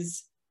important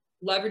is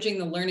leveraging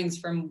the learnings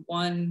from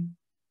one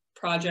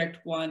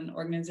project, one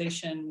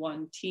organization,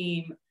 one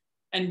team,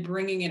 and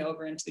bringing it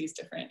over into these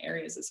different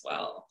areas as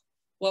well.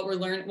 What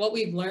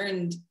we've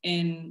learned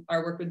in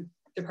our work with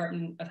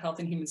Department of Health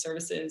and Human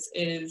Services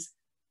is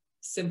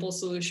simple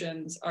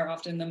solutions are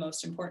often the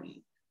most important.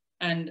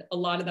 And a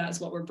lot of that is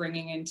what we're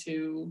bringing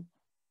into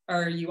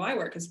our UI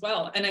work as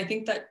well. And I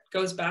think that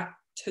goes back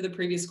to the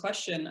previous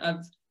question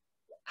of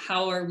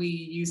how are we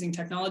using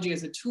technology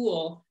as a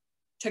tool?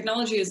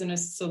 Technology isn't a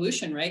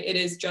solution, right? It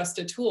is just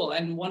a tool.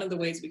 And one of the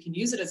ways we can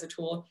use it as a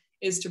tool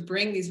is to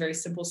bring these very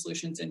simple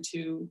solutions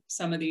into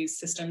some of these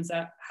systems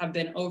that have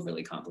been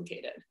overly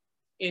complicated.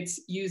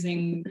 It's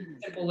using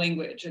simple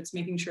language. It's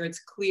making sure it's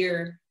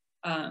clear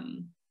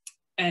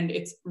and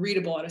it's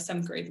readable at a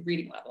 7th grade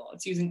reading level.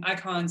 It's using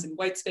icons and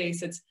white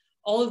space. It's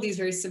all of these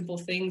very simple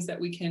things that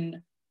we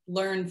can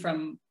learn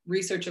from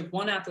research of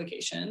one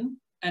application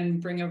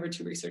and bring over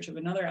to research of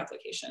another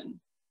application.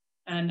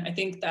 And I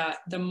think that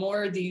the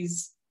more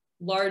these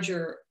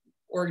larger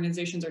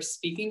organizations are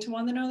speaking to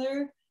one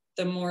another,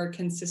 the more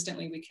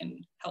consistently we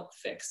can help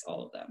fix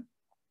all of them.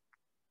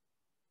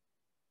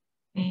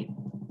 Great.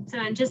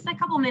 So in just a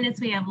couple minutes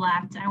we have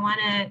left, I want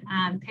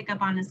to pick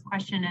up on this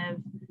question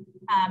of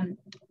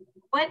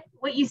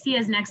what you see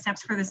as next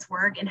steps for this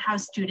work and how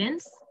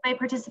students might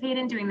participate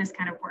in doing this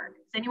kind of work.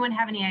 Does anyone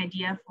have any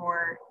ideas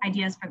for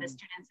the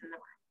students in the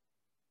room?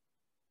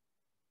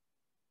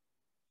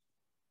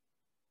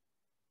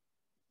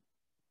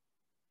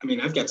 I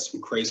mean, I've got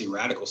some crazy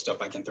radical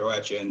stuff I can throw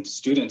at you, and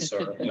students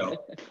are,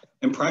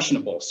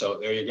 impressionable. So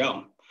there you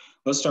go.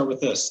 Let's start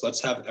with this.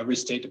 Let's have every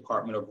State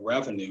Department of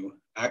Revenue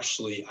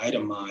actually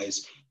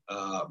itemize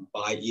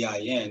by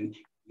EIN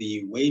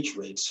the wage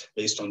rates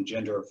based on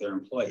gender of their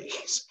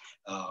employees.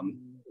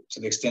 To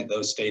the extent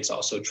those states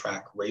also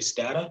track race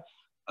data,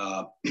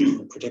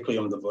 particularly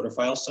on the voter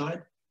file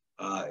side,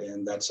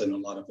 and that's in a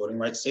lot of voting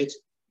rights states,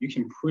 you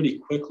can pretty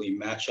quickly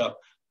match up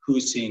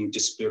who's seeing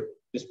disparate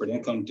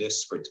income,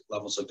 disparate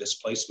levels of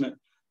displacement.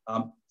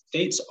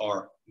 States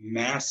are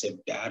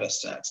massive data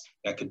sets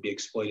that could be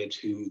exploited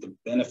to the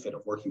benefit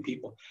of working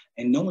people.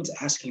 And no one's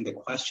asking the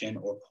question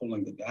or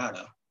pulling the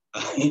data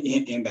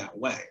in that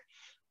way.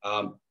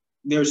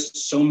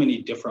 There's so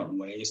many different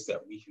ways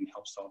that we can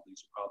help solve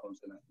these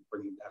problems, and I think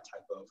bringing that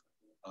type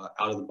of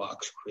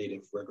out-of-the-box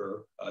creative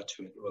rigor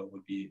to it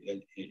would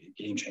be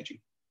game-changing.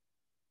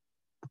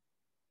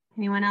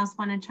 Anyone else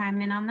want to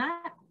chime in on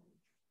that?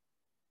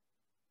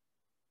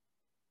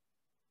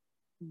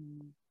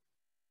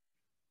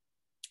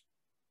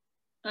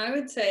 I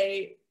would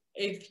say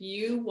if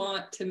you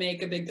want to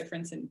make a big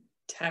difference in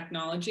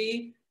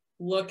technology,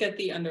 look at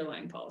the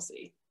underlying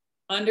policy.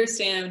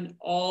 Understand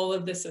all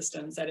of the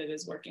systems that it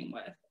is working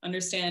with.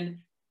 Understand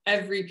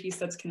every piece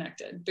that's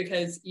connected,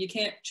 because you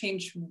can't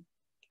change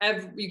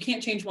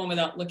one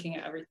without looking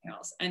at everything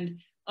else. And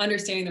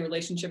understanding the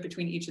relationship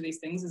between each of these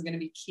things is going to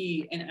be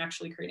key in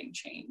actually creating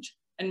change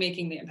and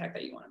making the impact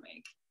that you want to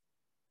make.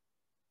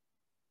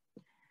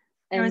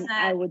 And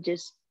I would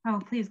just... Oh,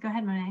 please go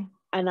ahead, Monet.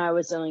 And I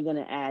was only going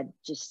to add,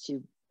 just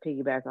to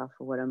piggyback off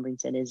of what Umbrin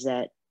said, is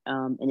that,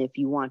 and if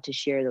you want to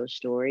share those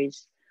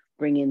stories,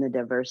 bring in the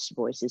diverse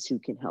voices who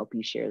can help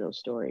you share those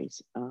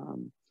stories,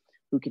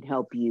 who can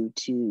help you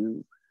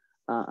to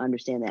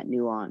understand that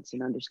nuance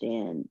and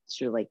understand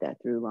sort of like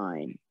that through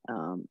line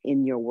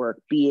in your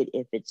work, be it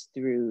if it's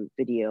through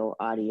video,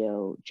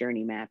 audio,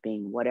 journey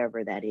mapping,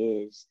 whatever that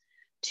is,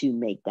 to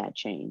make that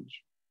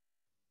change.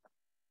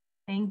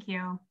 Thank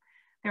you.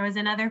 There was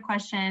another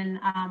question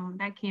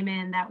that came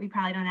in that we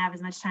probably don't have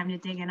as much time to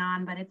dig in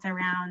on, but it's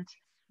around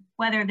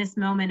whether this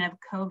moment of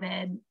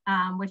COVID,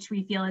 which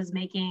we feel is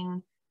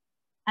making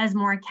us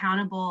more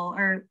accountable,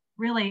 or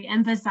really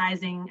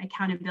emphasizing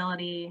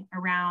accountability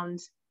around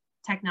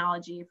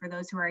technology for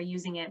those who are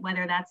using it,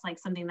 whether that's like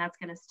something that's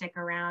going to stick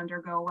around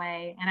or go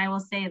away. And I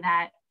will say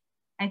that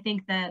I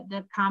think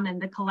the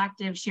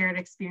collective shared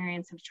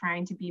experience of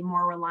trying to be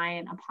more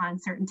reliant upon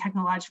certain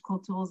technological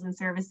tools and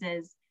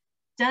services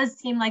does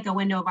seem like a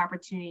window of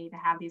opportunity to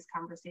have these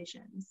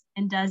conversations,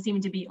 and does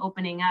seem to be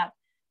opening up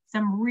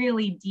some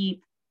really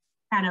deep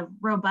kind of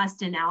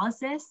robust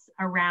analysis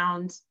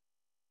around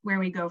where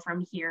we go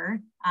from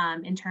here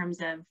in terms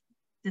of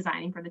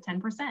designing for the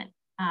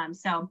 10%.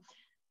 So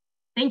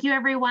thank you,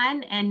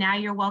 everyone. And now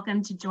you're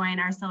welcome to join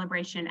our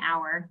celebration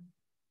hour.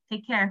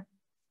 Take care.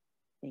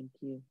 Thank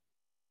you.